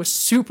something was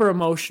super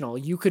emotional,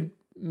 you could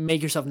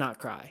make yourself not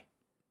cry.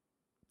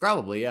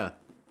 Probably, yeah.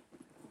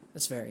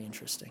 That's very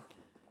interesting.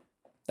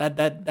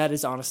 That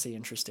is honestly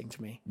interesting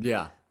to me.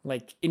 Yeah.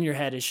 Like, in your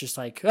head, it's just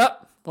like, oh,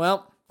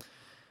 well,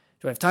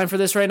 do I have time for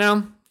this right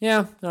now?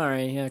 Yeah. All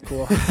right. Yeah,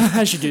 cool.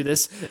 I should do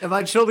this. Am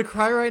I chill to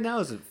cry right now?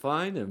 Is it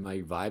fine? Am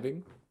I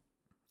vibing?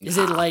 Is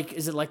it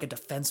like a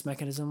defense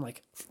mechanism?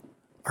 Like,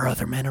 are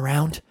other men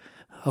around?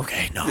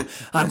 Okay, no,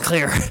 I'm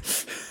clear.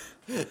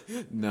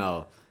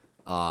 No.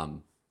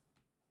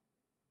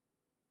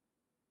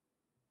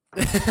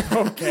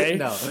 Okay.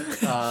 No.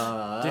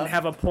 Didn't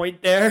have a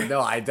point there.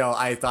 No, I don't.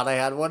 I thought I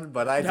had one,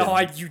 but I didn't. No,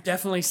 you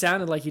definitely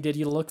sounded like you did.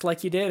 You looked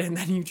like you did, and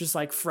then you just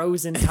like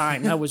froze in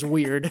time. That was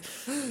weird.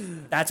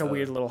 That's a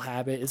weird little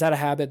habit. Is that a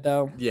habit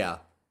though? Yeah.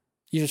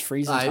 You just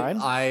freeze in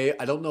time? I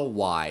don't know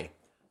why,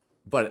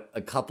 but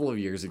a couple of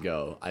years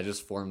ago, I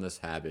just formed this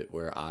habit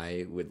where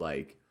I would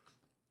like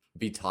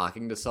be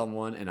talking to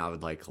someone and I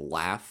would like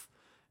laugh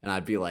and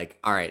I'd be like,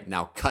 all right,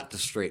 now cut to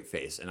straight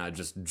face, and I'd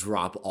just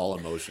drop all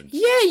emotions.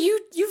 Yeah,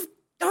 you've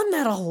done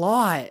that a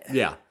lot.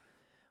 Yeah.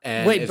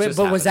 And wait, but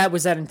was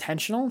that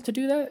intentional to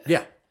do that?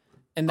 Yeah.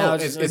 And now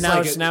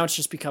it's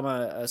just become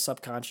a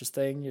subconscious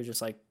thing. You're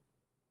just like,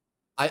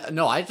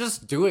 I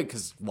just do it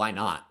because why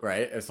not,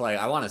 right? It's like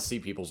I want to see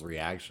people's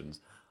reactions.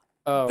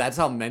 oh, That's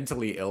how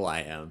mentally ill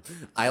I am.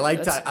 I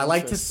like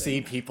to see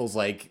people's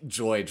like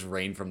joy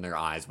drain from their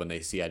eyes when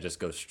they see I just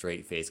go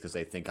straight face because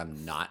they think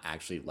I'm not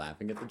actually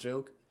laughing at the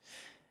joke.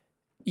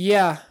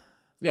 yeah,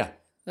 Yeah.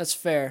 that's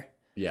fair.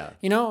 Yeah.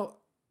 You know,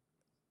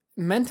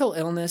 mental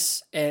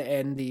illness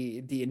and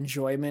the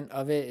enjoyment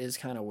of it is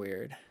kind of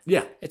weird.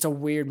 Yeah. It's a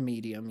weird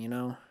medium, you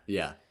know?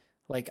 Yeah.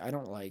 Like, I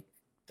don't like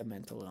the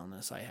mental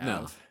illness I have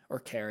No. or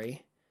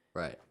carry.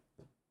 Right.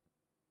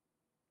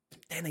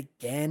 Then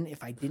again,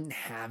 if I didn't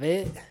have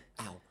it...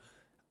 Ow.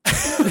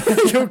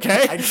 You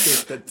okay? I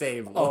kicked the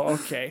table. Oh,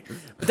 okay.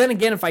 But then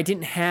again, if I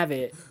didn't have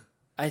it,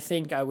 I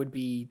think I would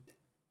be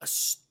a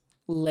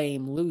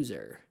lame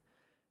loser.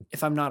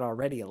 If I'm not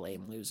already a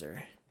lame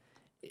loser.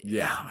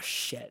 Yeah. Oh,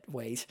 shit.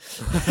 Wait.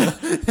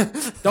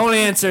 Don't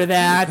answer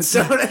that.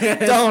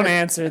 Don't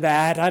answer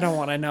that. I don't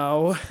want to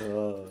know.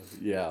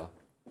 Yeah.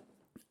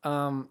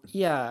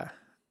 Yeah.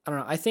 I don't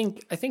know. I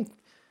think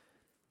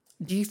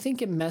do you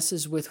think it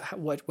messes with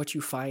what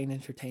you find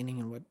entertaining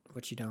and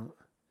what you don't?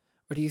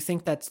 Or do you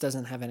think that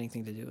doesn't have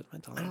anything to do with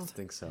mental health? I don't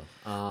think so.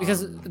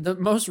 Because the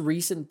most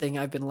recent thing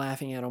I've been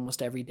laughing at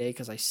almost every day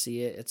because I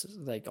see it. It's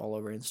like all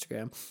over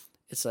Instagram.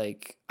 It's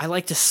like, I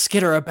like to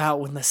skitter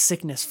about when the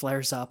sickness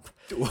flares up.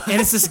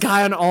 And it's this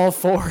guy on all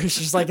fours,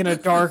 just like in a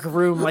dark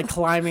room, like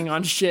climbing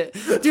on shit.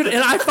 Dude,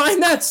 and I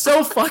find that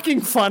so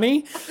fucking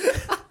funny.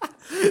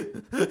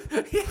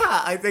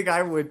 Yeah, I think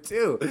I would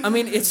too. I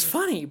mean, it's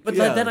funny, but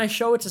then I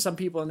show it to some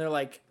people and they're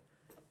like,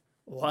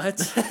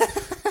 what?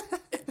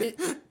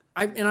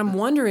 I'm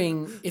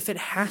wondering if it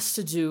has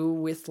to do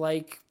with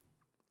like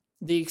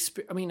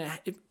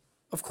it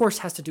of course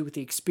has to do with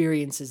the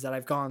experiences that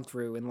I've gone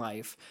through in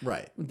life.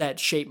 Right. That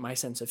shape my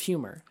sense of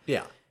humor.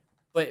 Yeah.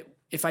 But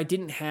if I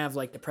didn't have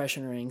like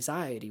depression or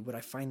anxiety, would I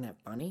find that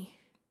funny?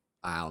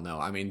 I don't know.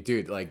 I mean,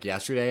 dude, like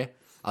yesterday,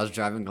 I was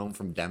driving home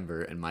from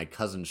Denver and my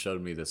cousin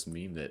showed me this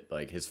meme that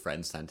like his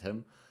friend sent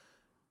him.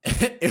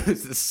 It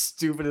was the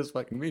stupidest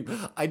fucking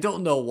meme. I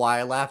don't know why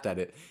I laughed at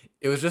it.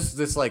 It was just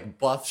this like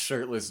buff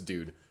shirtless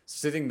dude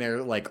sitting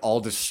there like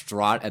all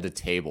distraught at a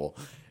table.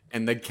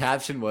 And the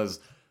caption was,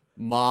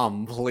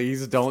 "Mom,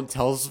 please don't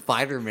tell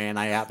Spider-Man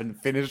I haven't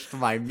finished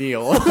my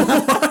meal." What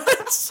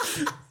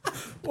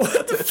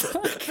the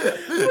fuck?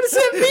 What does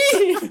that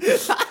mean?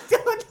 I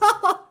don't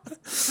know.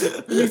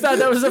 You thought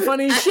that was the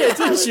funniest shit,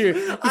 didn't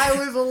you? I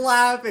was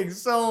laughing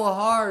so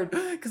hard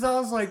because I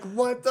was like,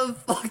 what the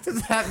fuck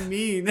does that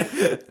mean?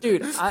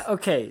 Dude,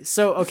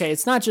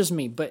 it's not just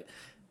me, but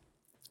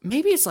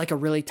maybe it's like a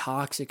really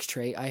toxic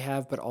trait I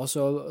have, but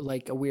also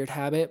like a weird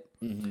habit,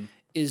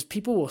 is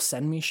people will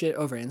send me shit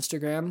over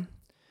Instagram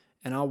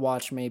and I'll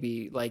watch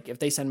maybe, like, if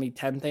they send me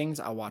 10 things,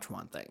 I'll watch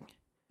one thing.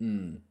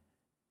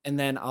 And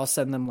then I'll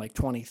send them like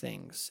 20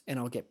 things and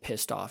I'll get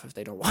pissed off if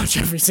they don't watch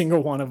every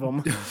single one of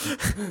them.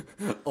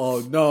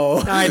 Oh, no.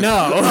 I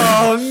know.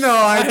 Oh, no.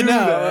 I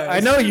know. I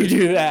know you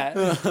do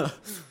that.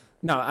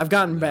 No, I've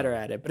gotten better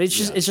at it, but it's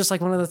just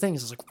like one of the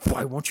things. It's like,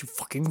 why won't you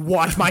fucking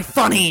watch my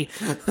funny?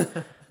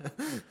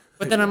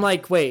 But then I'm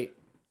like, wait,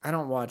 I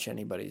don't watch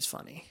anybody's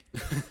funny.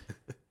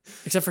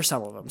 Except for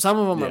some of them. Some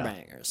of them are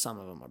bangers. Some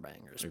of them are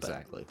bangers.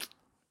 Exactly. But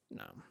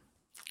no.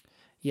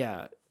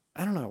 Yeah,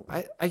 I don't know.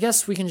 I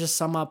guess we can just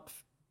sum up.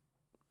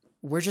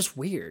 We're just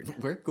weird.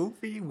 We're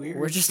goofy, weird.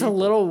 We're just a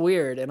little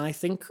weird. And I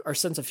think our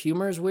sense of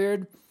humor is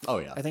weird. Oh,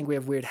 yeah. I think we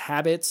have weird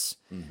habits.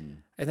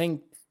 I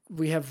think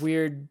we have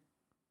weird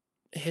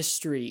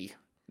history.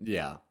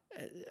 Yeah.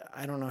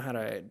 I don't know how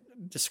to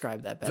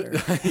describe that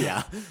better.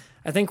 Yeah.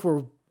 I think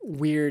we're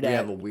weird we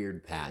have a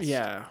weird past.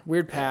 Yeah,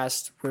 weird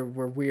past. We're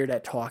weird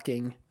at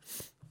talking.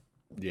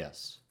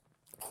 Yes.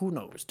 Who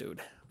knows,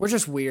 dude? We're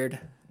just weird.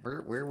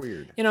 We're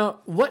weird. You know,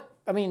 what,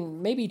 I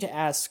mean, maybe to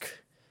ask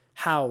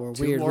how we're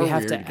weird, we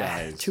have to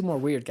add 2 more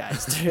weird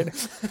guys, dude.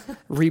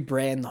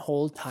 Rebrand the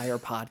whole entire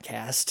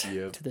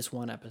podcast to this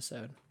one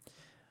episode.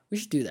 We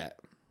should do that.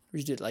 We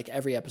should do it like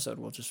every episode.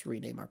 We'll just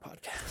rename our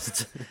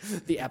podcast,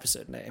 the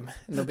episode name,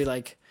 and they'll be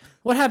like,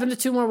 "What happened to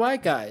 2 more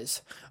white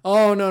guys?"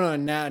 Oh no,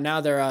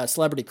 now they're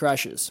celebrity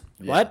crushes.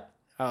 Yeah. What?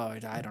 Oh,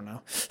 I don't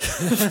know.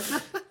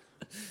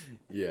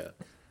 Yeah,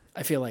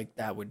 I feel like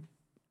that would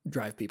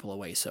drive people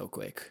away so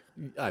quick.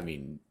 I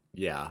mean,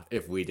 yeah,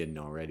 if we didn't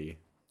already.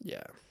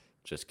 Yeah.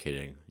 Just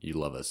kidding. You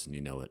love us and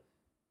you know it.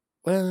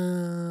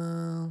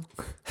 Well,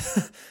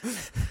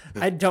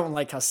 I don't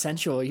like how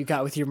sensual you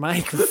got with your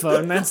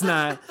microphone. That's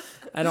not,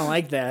 I don't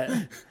like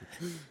that.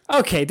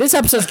 Okay, this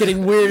episode's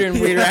getting weirder and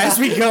weirder as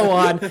we go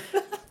on.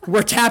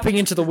 We're tapping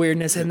into the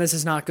weirdness, and this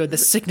is not good. The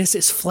sickness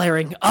is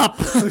flaring up.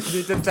 We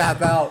need to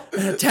tap out.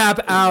 Tap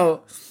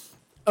out.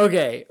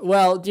 Okay,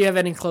 well, do you have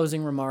any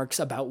closing remarks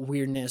about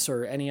weirdness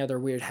or any other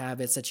weird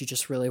habits that you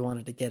just really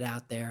wanted to get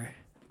out there?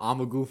 I'm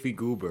a goofy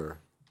goober.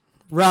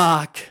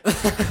 Rock.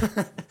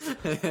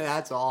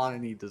 That's all I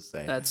need to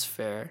say. That's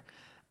fair.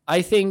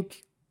 I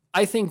think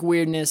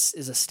weirdness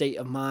is a state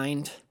of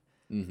mind.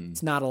 Mm-hmm.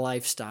 It's not a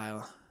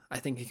lifestyle. I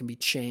think it can be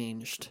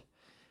changed.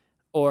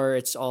 Or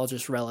it's all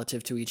just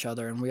relative to each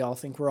other, and we all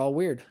think we're all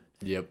weird.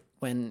 Yep.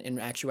 When in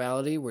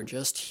actuality, we're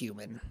just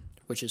human,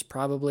 which is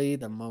probably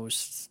the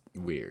most...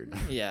 weird.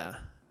 Yeah.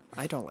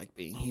 I don't like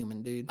being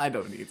human, dude. I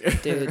don't either.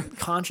 Dude,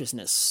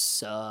 consciousness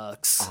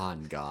sucks.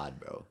 On God,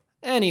 bro.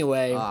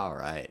 Anyway. All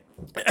right.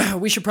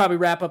 We should probably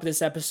wrap up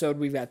this episode.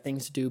 We've got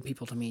things to do,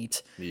 people to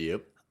meet.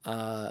 Yep.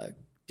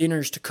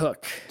 Dinners to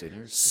cook.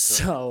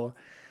 So,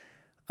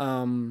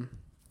 I mean,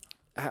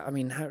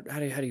 how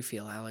do you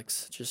feel,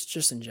 Alex?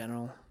 Just in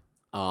general.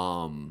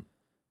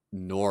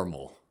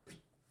 Normal.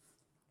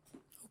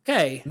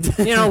 Okay.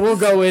 We'll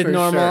go with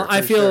normal. Sure,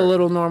 I feel a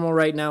little normal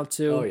right now,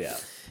 too. Oh, yeah.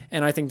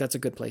 And I think that's a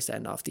good place to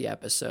end off the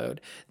episode.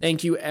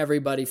 Thank you,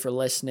 everybody, for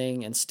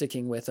listening and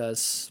sticking with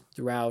us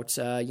throughout,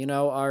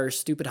 our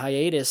stupid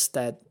hiatus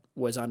that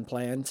was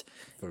unplanned,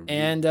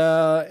 and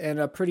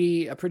a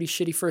pretty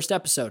shitty first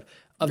episode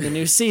of the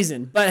new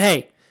season. But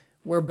hey,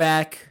 we're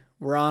back.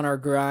 We're on our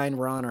grind.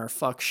 We're on our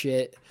fuck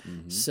shit.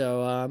 Mm-hmm.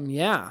 So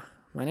yeah,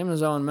 my name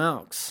is Owen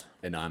Melks,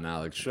 and I'm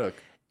Alex Shook,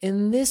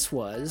 and this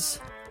was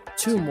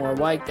Two More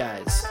White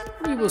Guys.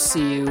 We will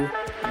see you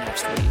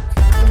next week.